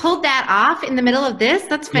 Like, they pulled that off in the middle of this?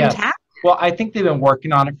 That's fantastic. Yes. Well, I think they've been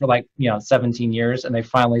working on it for 17 years, and they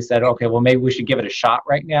finally said, okay, well, maybe we should give it a shot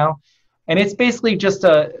right now. And it's basically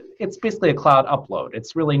a cloud upload.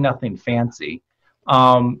 It's really nothing fancy.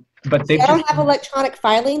 But they don't have electronic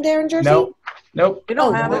filing there in Jersey? Nope. You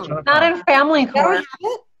don't have it. Not in family They don't court. have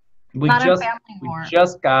it? We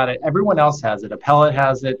just got it. Everyone else has it. Appellate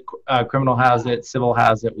has it. Criminal has it. Civil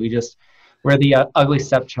has it. We're the ugly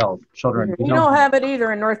stepchildren. We don't have it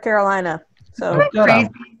either in North Carolina. So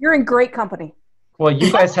you're in great company. Well,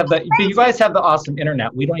 you guys have the awesome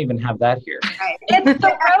internet. We don't even have that here. It's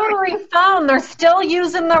the rotary phone. They're still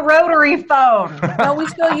using the rotary phone. No, we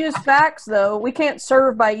still use fax though. We can't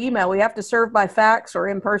serve by email. We have to serve by fax or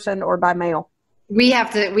in person or by mail. We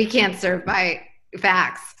can't serve by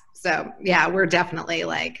fax. So yeah, we're definitely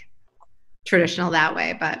traditional that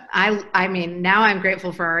way. But I mean, now I'm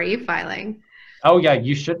grateful for our e-filing. Oh yeah,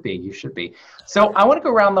 you should be. You should be. So I want to go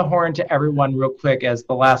around the horn to everyone real quick as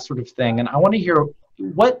the last sort of thing, and I want to hear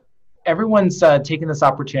what everyone's taking this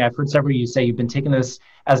opportunity. I've heard several of you say you've been taking this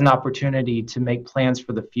as an opportunity to make plans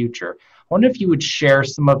for the future. I wonder if you would share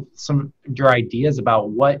some of your ideas about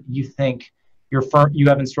what you think you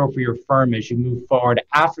have in store for your firm as you move forward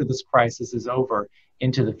after this crisis is over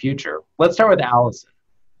into the future. Let's start with Allison.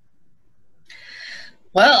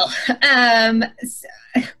 Well,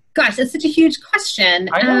 gosh, that's such a huge question.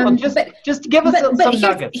 I know. Just give us some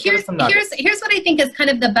nuggets. Here's what I think is kind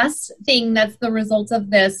of the best thing that's the result of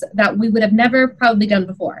this that we would have never probably done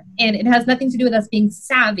before. And it has nothing to do with us being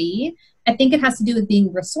savvy. I think it has to do with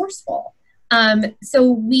being resourceful.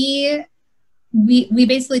 So we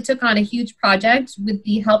basically took on a huge project with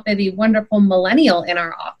the help of a wonderful millennial in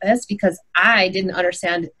our office, because I didn't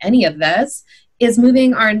understand any of this, is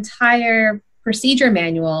moving our entire procedure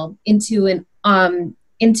manual into an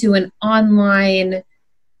online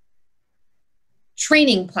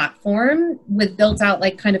training platform with built out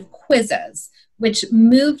like kind of quizzes, which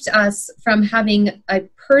moved us from having a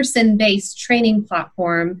person-based training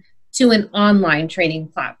platform to an online training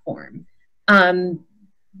platform,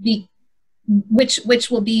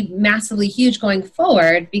 which will be massively huge going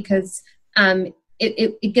forward, because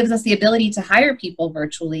it gives us the ability to hire people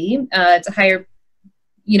virtually, to hire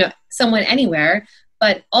someone anywhere,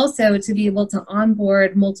 but also to be able to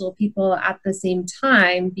onboard multiple people at the same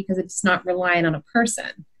time, because it's not relying on a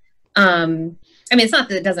person. I mean, it's not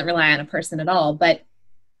that it doesn't rely on a person at all, but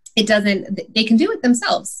they can do it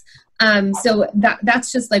themselves. So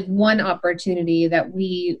that's just like one opportunity that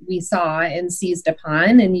we saw and seized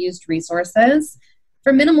upon and used resources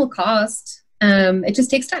for minimal cost. It just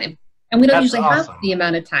takes time, and we don't usually have the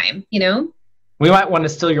amount of time, We might want to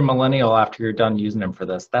steal your millennial after you're done using them for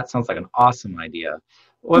this. That sounds like an awesome idea.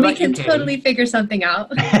 We can totally figure something out.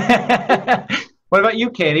 What about you,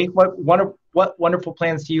 Katie? What wonderful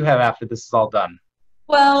plans do you have after this is all done?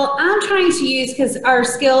 Well, I'm trying to use, because our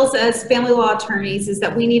skills as family law attorneys is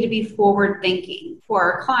that we need to be forward thinking for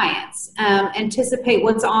our clients, anticipate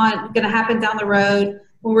what's going to happen down the road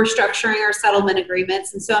when we're structuring our settlement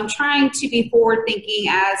agreements. And so I'm trying to be forward thinking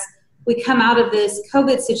as we come out of this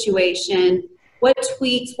COVID situation. What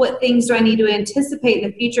tweaks, what things do I need to anticipate in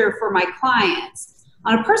the future for my clients?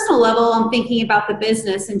 On a personal level, I'm thinking about the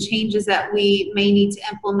business and changes that we may need to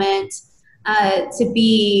implement to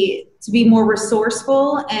be more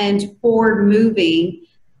resourceful and forward moving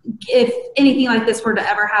if anything like this were to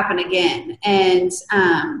ever happen again. And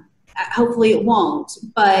hopefully it won't,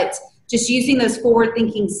 but just using those forward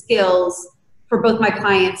thinking skills for both my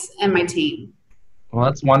clients and my team. Well,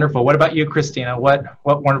 that's wonderful. What about you, Christina? What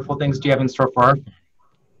wonderful things do you have in store for our firm?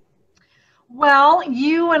 Well,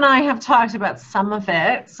 you and I have talked about some of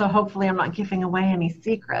it, so hopefully I'm not giving away any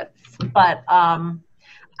secrets. But I'm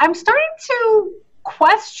starting to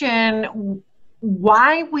question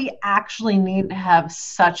why we actually need to have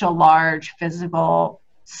such a large physical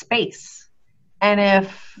space. And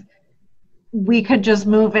if we could just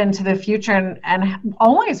move into the future and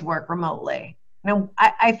always work remotely.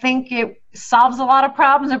 I think it solves a lot of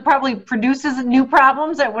problems. It probably produces new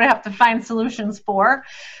problems that we'd have to find solutions for.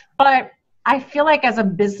 But I feel like as a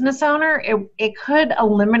business owner, it could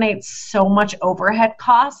eliminate so much overhead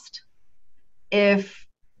cost if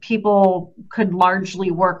people could largely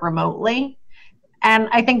work remotely. And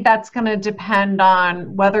I think that's going to depend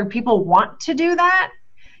on whether people want to do that.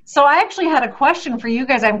 So I actually had a question for you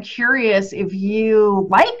guys. I'm curious if you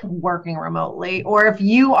like working remotely or if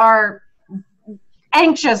you are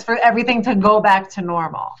anxious for everything to go back to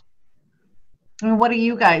normal. I mean, what do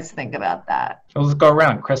you guys think about that? So let's go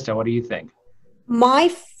around. Krista, what do you think? My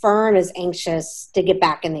firm is anxious to get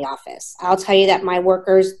back in the office. I'll tell you that my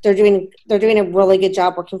workers, they're doing a really good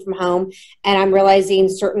job working from home, and I'm realizing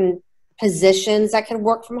certain positions that can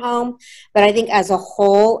work from home. But I think as a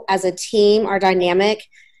whole, as a team, our dynamic,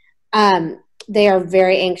 they are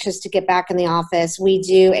very anxious to get back in the office. We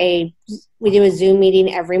do a Zoom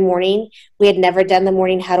meeting every morning. We had never done the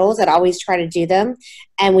morning huddles. I'd always try to do them,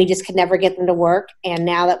 and we just could never get them to work. And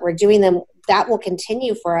now that we're doing them, that will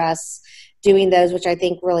continue for us doing those, which I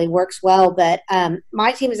think really works well. But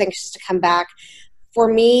my team is anxious to come back.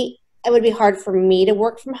 For me, it would be hard for me to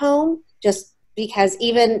work from home just because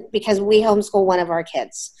we homeschool one of our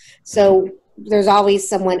kids. So there's always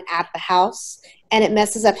someone at the house, and it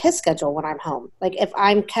messes up his schedule when I'm home. Like if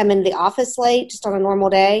I'm coming to the office late, just on a normal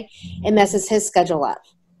day, it messes his schedule up,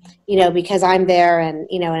 because I'm there and,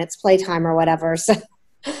 and it's playtime or whatever. So,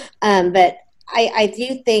 but I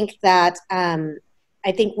do think that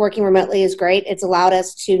I think working remotely is great. It's allowed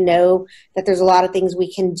us to know that there's a lot of things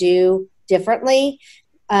we can do differently.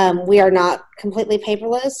 We are not completely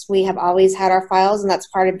paperless. We have always had our files, and that's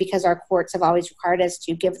part of because our courts have always required us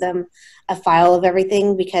to give them a file of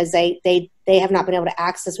everything because they have not been able to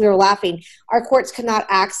access. We were laughing. Our courts could not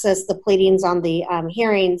access the pleadings on the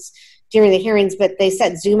hearings during the hearings, but they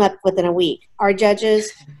set Zoom up within a week. Our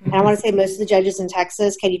judges, and I want to say most of the judges in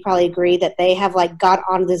Texas, Katie probably agree that they have like got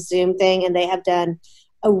on the Zoom thing and they have done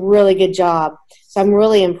a really good job. So I'm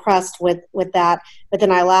really impressed with that. But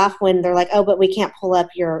then I laugh when they're like, oh, but we can't pull up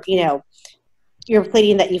your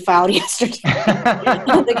pleading that you filed yesterday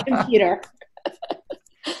on the computer.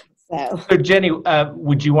 So Jenny,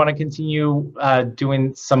 would you want to continue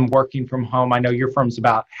doing some working from home? I know your firm's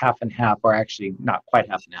about half and half, or actually not quite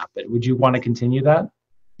half and half, but would you want to continue that?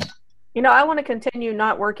 You know, I want to continue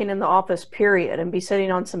not working in the office, period, and be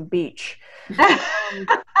sitting on some beach.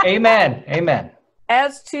 Amen. Amen.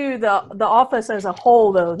 As to the office as a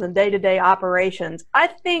whole, though, the day-to-day operations, I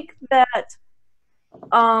think that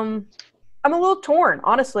I'm a little torn,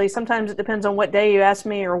 honestly. Sometimes it depends on what day you ask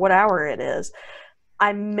me or what hour it is.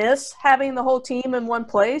 I miss having the whole team in one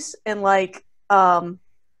place and like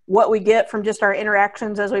what we get from just our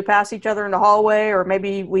interactions as we pass each other in the hallway, or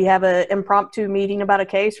maybe we have an impromptu meeting about a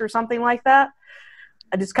case or something like that.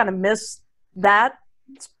 I just kind of miss that.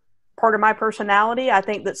 It's part of my personality. I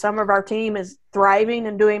think that some of our team is thriving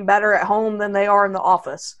and doing better at home than they are in the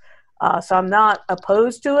office. So I'm not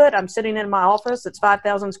opposed to it. I'm sitting in my office. It's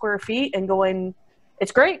 5,000 square feet and going,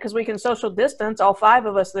 it's great because we can social distance. All 5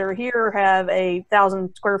 of us that are here have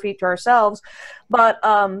 1,000 square feet to ourselves. But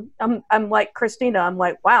I'm like Christina. I'm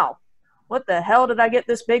like, wow, what the hell did I get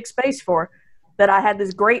this big space for? That I had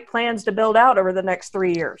these great plans to build out over the next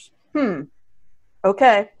 3 years.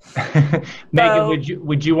 Okay. Megan,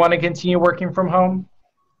 would you want to continue working from home,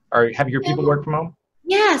 or have your people work from home?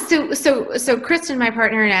 Yeah. So Kristen, my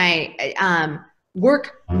partner, and I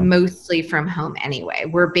work mostly from home anyway.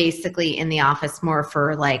 We're basically in the office more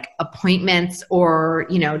for like appointments or,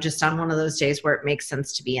 just on one of those days where it makes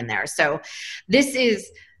sense to be in there. So this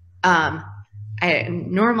is,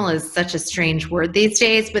 normal is such a strange word these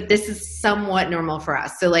days, but this is somewhat normal for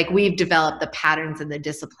us. So like we've developed the patterns and the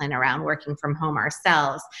discipline around working from home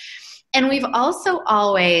ourselves. And we've also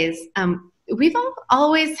always,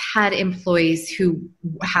 had employees who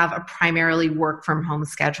have a primarily work from home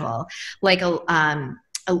schedule, like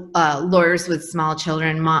lawyers with small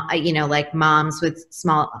children, like moms with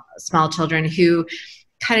small children who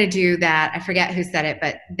kind of do that. I forget who said it,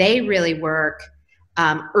 but they really work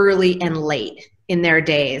early and late in their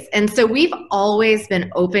days. And so we've always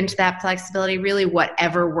been open to that flexibility, really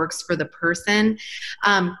whatever works for the person.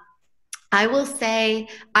 I will say,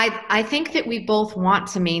 I think that we both want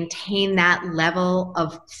to maintain that level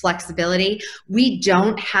of flexibility. We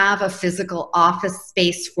don't have a physical office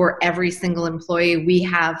space for every single employee. We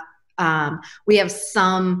have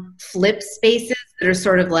some flip spaces that are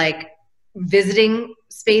sort of like visiting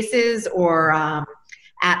spaces or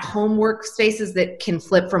at-home workspaces that can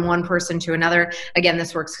flip from one person to another. Again,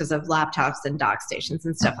 this works because of laptops and dock stations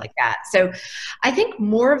and stuff like that. So I think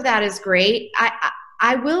more of that is great.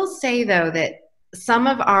 I will say, though, that some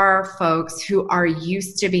of our folks who are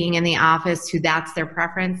used to being in the office, who that's their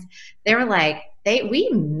preference, they're like, we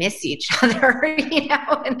miss each other,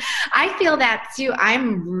 and I feel that too. I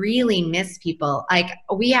really miss people. Like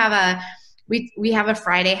we have a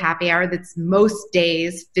Friday happy hour that's most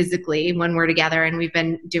days physically when we're together, and we've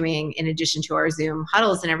been doing, in addition to our Zoom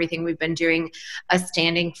huddles and everything, we've been doing a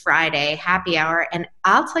standing Friday happy hour. And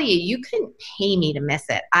I'll tell you, you couldn't pay me to miss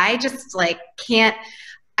it. I just I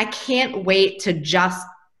can't wait to just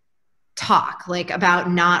talk about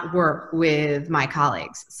not work with my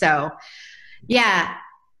colleagues. So yeah,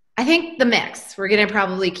 I think the mix, we're going to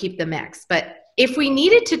probably keep the mix, but if we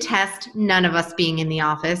needed to test none of us being in the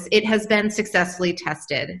office, it has been successfully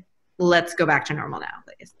tested. Let's go back to normal now,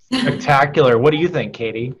 please. Spectacular. What do you think,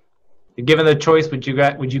 Katie? Given the choice, would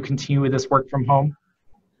you continue with this work from home?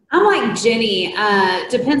 I'm like Jenny.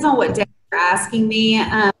 Depends on what day you're asking me.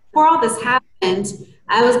 Before all this happened,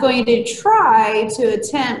 I was going to try to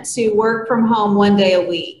attempt to work from home 1 day a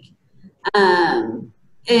week.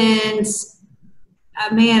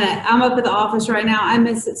 Man, I'm up at the office right now. I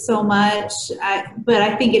miss it so much. But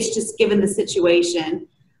I think it's just given the situation.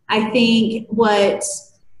 I think what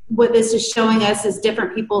this is showing us is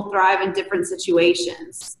different people thrive in different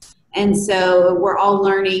situations. And so we're all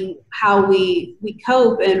learning how we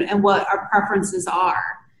cope and what our preferences are.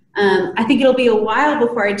 I think it'll be a while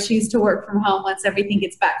before I choose to work from home once everything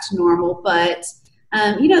gets back to normal. But,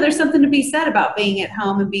 there's something to be said about being at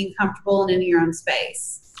home and being comfortable and in your own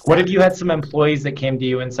space. What if you had some employees that came to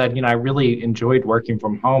you and said, I really enjoyed working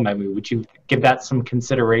from home? I mean, would you give that some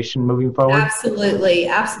consideration moving forward? Absolutely,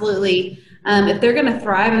 absolutely. If they're going to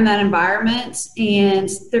thrive in that environment and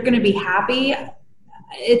they're going to be happy,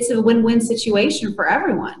 it's a win-win situation for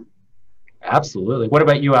everyone. Absolutely. What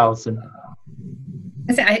about you, Allison?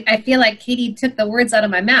 I feel like Katie took the words out of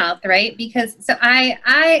my mouth, right? Because so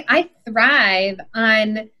I thrive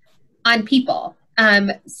on people.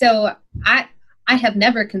 So I have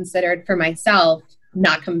never considered for myself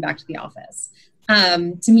not coming back to the office.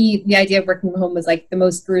 To me, the idea of working from home was like the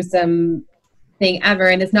most gruesome thing ever.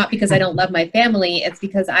 And it's not because I don't love my family. It's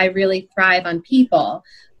because I really thrive on people.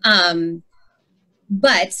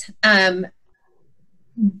 But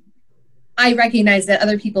I recognize that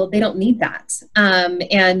other people, they don't need that.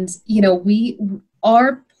 And,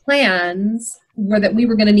 our plans were that we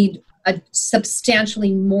were going to need a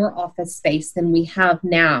substantially more office space than we have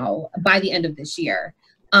now by the end of this year.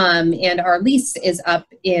 And our lease is up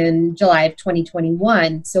in July of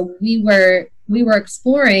 2021. So we were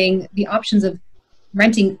exploring the options of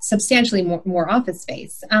renting substantially more office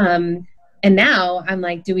space. And now I'm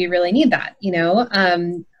like, do we really need that?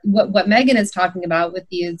 What Meghan is talking about with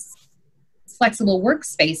these flexible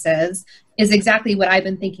workspaces is exactly what I've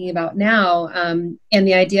been thinking about now. And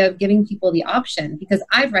the idea of giving people the option, because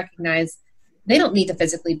I've recognized they don't need to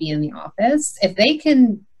physically be in the office. If they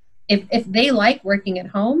can, if they like working at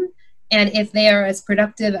home, and if they are as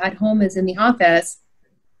productive at home as in the office,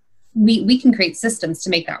 we can create systems to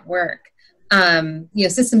make that work.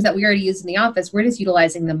 Systems that we already use in the office, we're just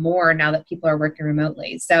utilizing them more now that people are working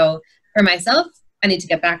remotely. So for myself, I need to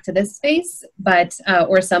get back to this space, but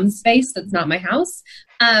or some space that's not my house.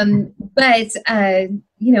 If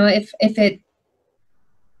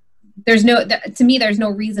there's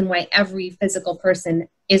no reason why every physical person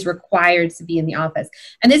is required to be in the office.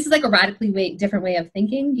 And this is like a radically different way of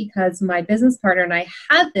thinking, because my business partner and I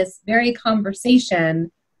had this very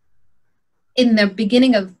conversation in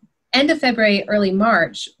the end of February, early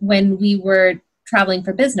March, when we were traveling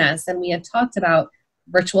for business, and we had talked about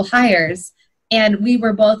virtual hires. And we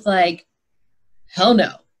were both like, hell no,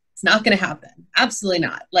 it's not going to happen. Absolutely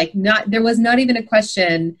not. There was not even a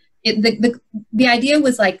question. The idea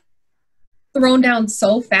was like thrown down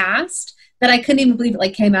so fast that I couldn't even believe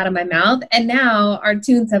it came out of my mouth. And now our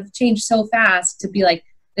tunes have changed so fast to be like,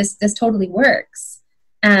 this totally works.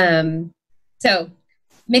 So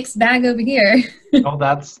mixed bag over here. Oh,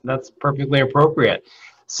 that's perfectly appropriate.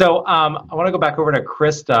 So I want to go back over to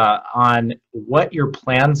Krista on what your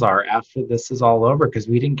plans are after this is all over, because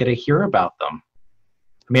we didn't get to hear about them.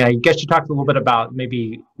 I mean, I guess you talked a little bit about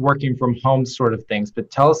maybe working from home sort of things, but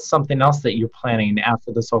tell us something else that you're planning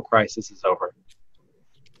after this whole crisis is over.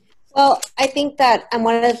 Well, I think that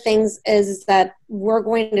one of the things is that we're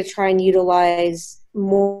going to try and utilize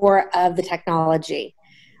more of the technology.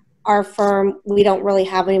 Our firm, we don't really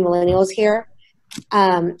have any millennials here.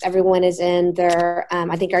 Everyone is in their,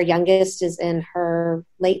 I think our youngest is in her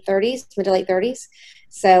mid to late 30s.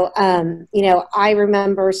 So, I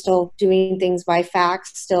remember still doing things by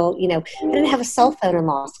fax, still, I didn't have a cell phone in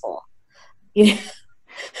law school.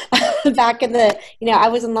 Back in the, I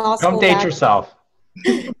was in law school. Don't date yourself.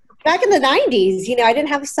 Back in the 90s, I didn't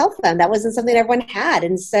have a cell phone. That wasn't something everyone had.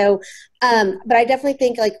 And so, but I definitely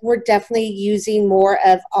think we're definitely using more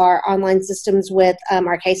of our online systems with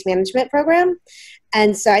our case management program.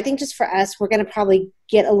 And so I think just for us, we're going to probably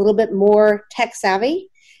get a little bit more tech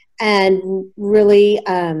savvy and really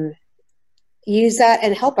use that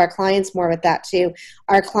and help our clients more with that too.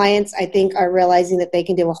 Our clients, I think, are realizing that they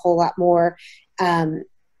can do a whole lot more on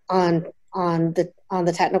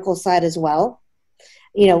the technical side as well.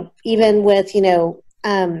 Even with,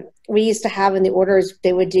 we used to have in the orders,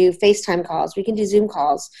 they would do FaceTime calls. We can do Zoom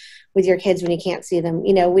calls with your kids when you can't see them.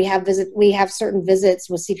 We have certain visits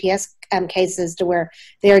with CPS cases to where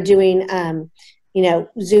they're doing,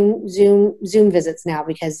 Zoom visits now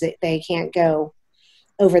because they can't go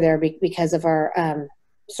over there because of our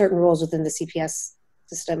certain rules within the CPS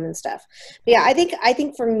system and stuff. But yeah, I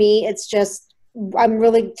think for me, it's just, I'm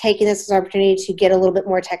really taking this as an opportunity to get a little bit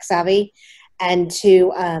more tech savvy and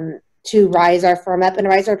to rise our firm up and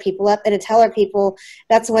rise our people up and to tell our people,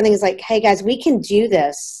 that's one thing is hey guys, we can do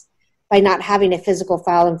this by not having a physical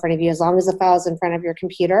file in front of you. As long as the file is in front of your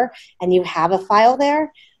computer and you have a file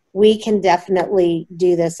there, we can definitely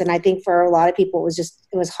do this. And I think for a lot of people, it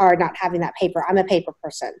was hard not having that paper. I'm a paper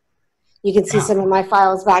person. You can see some of my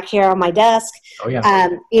files back here on my desk. Oh yeah.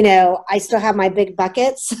 I still have my big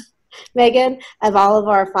buckets, Megan, of all of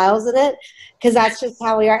our files in it, because that's just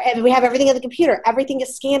how we are. And we have everything in the computer. Everything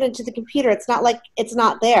is scanned into the computer. It's not like it's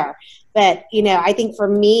not there. But, you know, I think for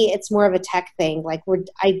me, it's more of a tech thing. Like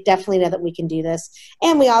I definitely know that we can do this.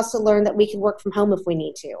 And we also learned that we can work from home if we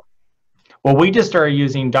need to. Well, we just started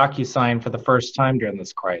using DocuSign for the first time during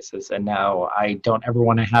this crisis. And now I don't ever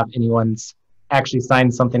want to have anyone's actually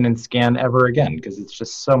sign something and scan ever again, because it's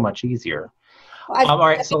just so much easier. Well, all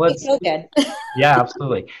right, so let's. So good. Yeah,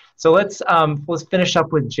 absolutely. So let's finish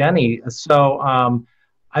up with Jenny. So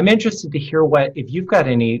I'm interested to hear if you've got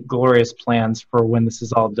any glorious plans for when this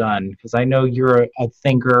is all done, because I know you're a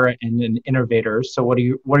thinker and an innovator. So what do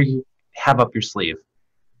you have up your sleeve?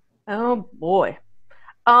 Oh boy.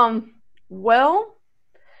 Well,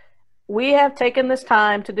 we have taken this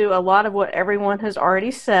time to do a lot of what everyone has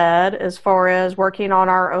already said as far as working on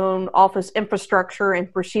our own office infrastructure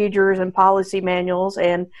and procedures and policy manuals.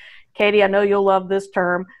 And Katie, I know you'll love this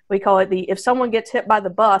term. We call it the, if someone gets hit by the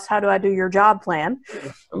bus, how do I do your job plan?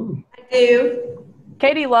 Ooh. I do.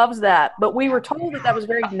 Katie loves that, but we were told that was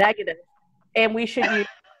very negative, and we should use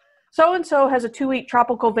so-and-so has a 2-week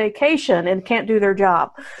tropical vacation and can't do their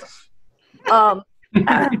job.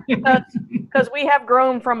 Because we have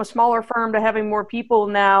grown from a smaller firm to having more people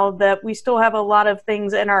now, that we still have a lot of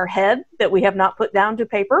things in our head that we have not put down to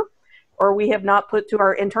paper, or we have not put to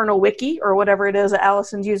our internal wiki, or whatever it is that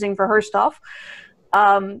Allison's using for her stuff.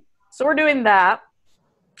 So we're doing that.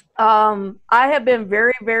 I have been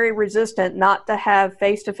very, very resistant not to have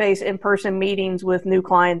face-to-face in-person meetings with new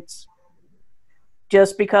clients,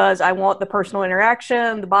 just because I want the personal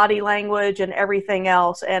interaction, the body language, and everything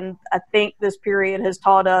else. And I think this period has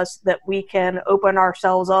taught us that we can open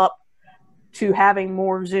ourselves up to having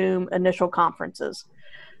more Zoom initial conferences.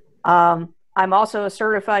 I'm also a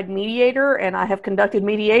certified mediator, and I have conducted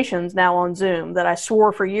mediations now on Zoom that I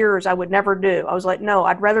swore for years I would never do. I was like, no,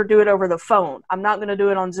 I'd rather do it over the phone. I'm not going to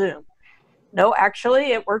do it on Zoom. No,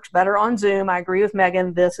 actually, it works better on Zoom. I agree with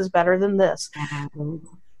Megan. This is better than this.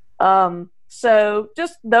 So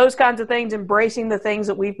just those kinds of things, embracing the things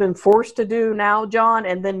that we've been forced to do now, John,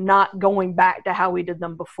 and then not going back to how we did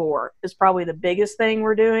them before is probably the biggest thing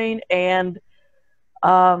we're doing. And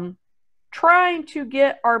trying to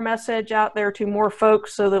get our message out there to more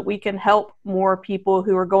folks so that we can help more people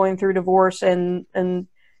who are going through divorce and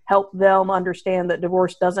help them understand that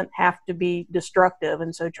divorce doesn't have to be destructive.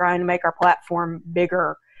 And so trying to make our platform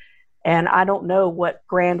bigger. And I don't know what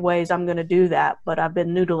grand ways I'm going to do that, but I've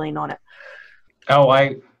been noodling on it. Oh,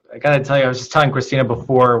 I got to tell you, I was just telling Christina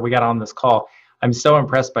before we got on this call, I'm so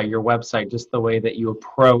impressed by your website, just the way that you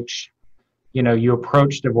approach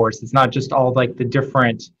divorce. It's not just all like the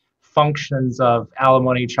different functions of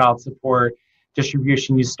alimony, child support,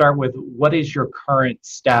 distribution. You start with what is your current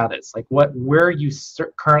status, like where are you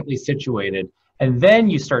currently situated, and then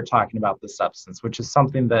you start talking about the substance, which is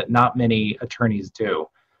something that not many attorneys do.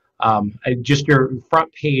 Just your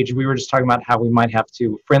front page, we were just talking about how we might have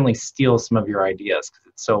to friendly steal some of your ideas because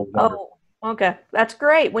it's so wonderful. Oh, okay. That's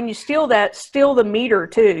great. When you steal that, steal the meter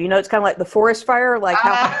too. You know, it's kind of like the forest fire, like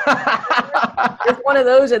how there's one of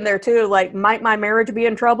those in there too. Like, might my marriage be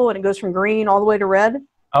in trouble? And it goes from green all the way to red.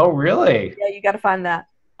 Oh, really? Yeah, you got to find that.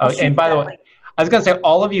 Oh, and by the way, I was going to say,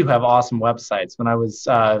 all of you have awesome websites. When I was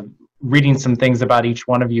reading some things about each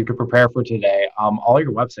one of you to prepare for today, all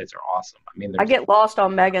your websites are awesome. I mean, I get lost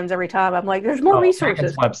on Megan's every time. I'm like, there's more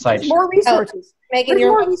resources. Website. There's more resources. Megan,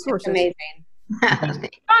 your resources amazing.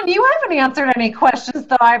 John, you haven't answered any questions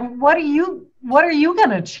though. What are you going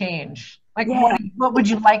to change? Like, what would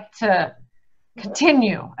you like to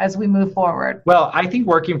continue as we move forward? Well, I think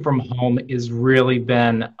working from home has really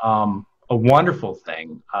been a wonderful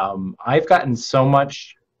thing. I've gotten so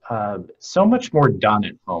much more done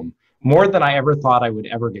at home, more than I ever thought I would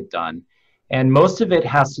ever get done. And most of it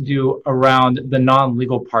has to do around the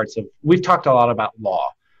non-legal parts of, we've talked a lot about law,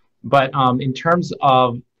 but in terms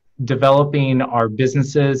of developing our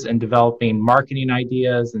businesses and developing marketing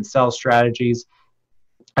ideas and sales strategies,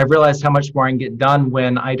 I've realized how much more I can get done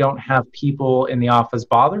when I don't have people in the office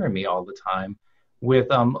bothering me all the time with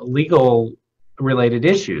legal related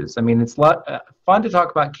issues. I mean, it's fun to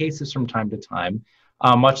talk about cases from time to time,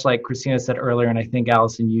 much like Christina said earlier, and I think,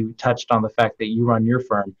 Allison, you touched on the fact that you run your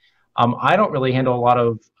firm. I don't really handle a lot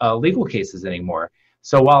of legal cases anymore.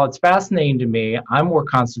 So while it's fascinating to me, I'm more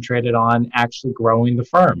concentrated on actually growing the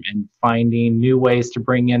firm and finding new ways to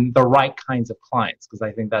bring in the right kinds of clients, because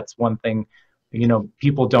I think that's one thing,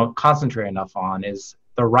 people don't concentrate enough on, is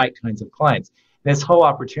the right kinds of clients. This whole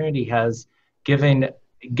opportunity has given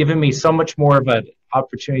me so much more of an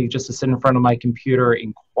opportunity just to sit in front of my computer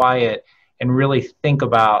in quiet and really think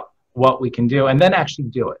about what we can do and then actually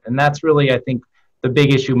do it. And that's really, I think, the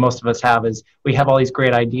big issue most of us have is we have all these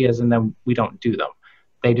great ideas and then we don't do them.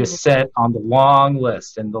 They just sit on the long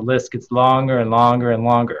list, and the list gets longer and longer and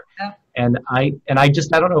longer. I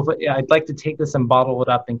don't know if I'd like to take this and bottle it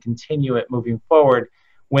up and continue it moving forward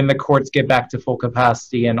when the courts get back to full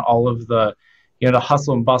capacity and all of the, the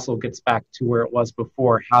hustle and bustle gets back to where it was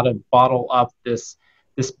before, how to bottle up this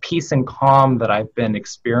peace and calm that I've been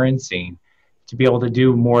experiencing to be able to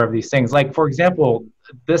do more of these things. Like, for example,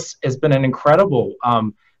 this has been an incredible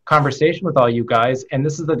conversation with all you guys, and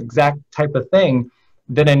this is the exact type of thing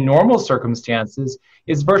that in normal circumstances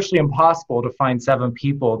is virtually impossible to find 7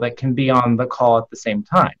 people that can be on the call at the same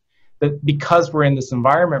time. But because we're in this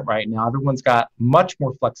environment right now, everyone's got much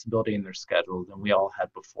more flexibility in their schedule than we all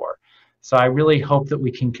had before. So I really hope that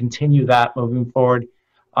we can continue that moving forward.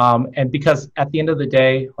 And because at the end of the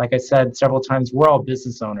day, like I said several times, we're all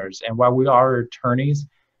business owners. And while we are attorneys,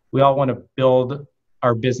 we all want to build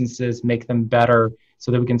our businesses, make them better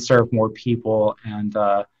so that we can serve more people and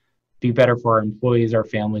be better for our employees, our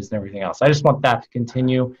families, and everything else. I just want that to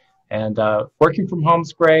continue. And working from home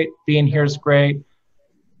is great. Being here is great.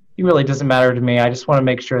 It really doesn't matter to me. I just want to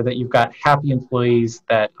make sure that you've got happy employees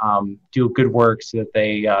that do good work so that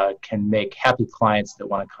they can make happy clients that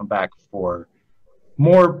want to come back for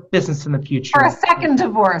more business in the future. For a second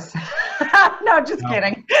divorce. No, just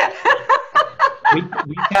kidding.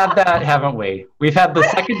 We've had that, haven't we? We've had the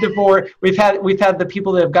second divorce. We've had the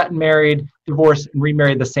people that have gotten married, divorced, and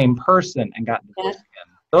remarried the same person and gotten divorced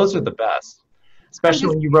again. Those are the best, especially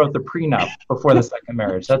when you wrote the prenup before the second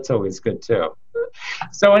marriage. That's always good too.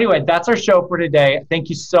 So anyway, that's our show for today. Thank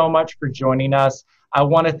you so much for joining us. I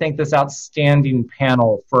want to thank this outstanding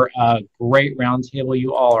panel for a great roundtable.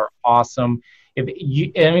 You all are awesome. If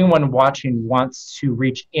anyone watching wants to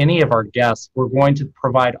reach any of our guests, we're going to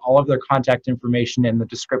provide all of their contact information in the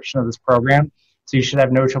description of this program, so you should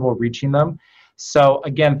have no trouble reaching them. So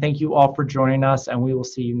again, thank you all for joining us, and we will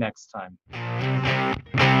see you next time.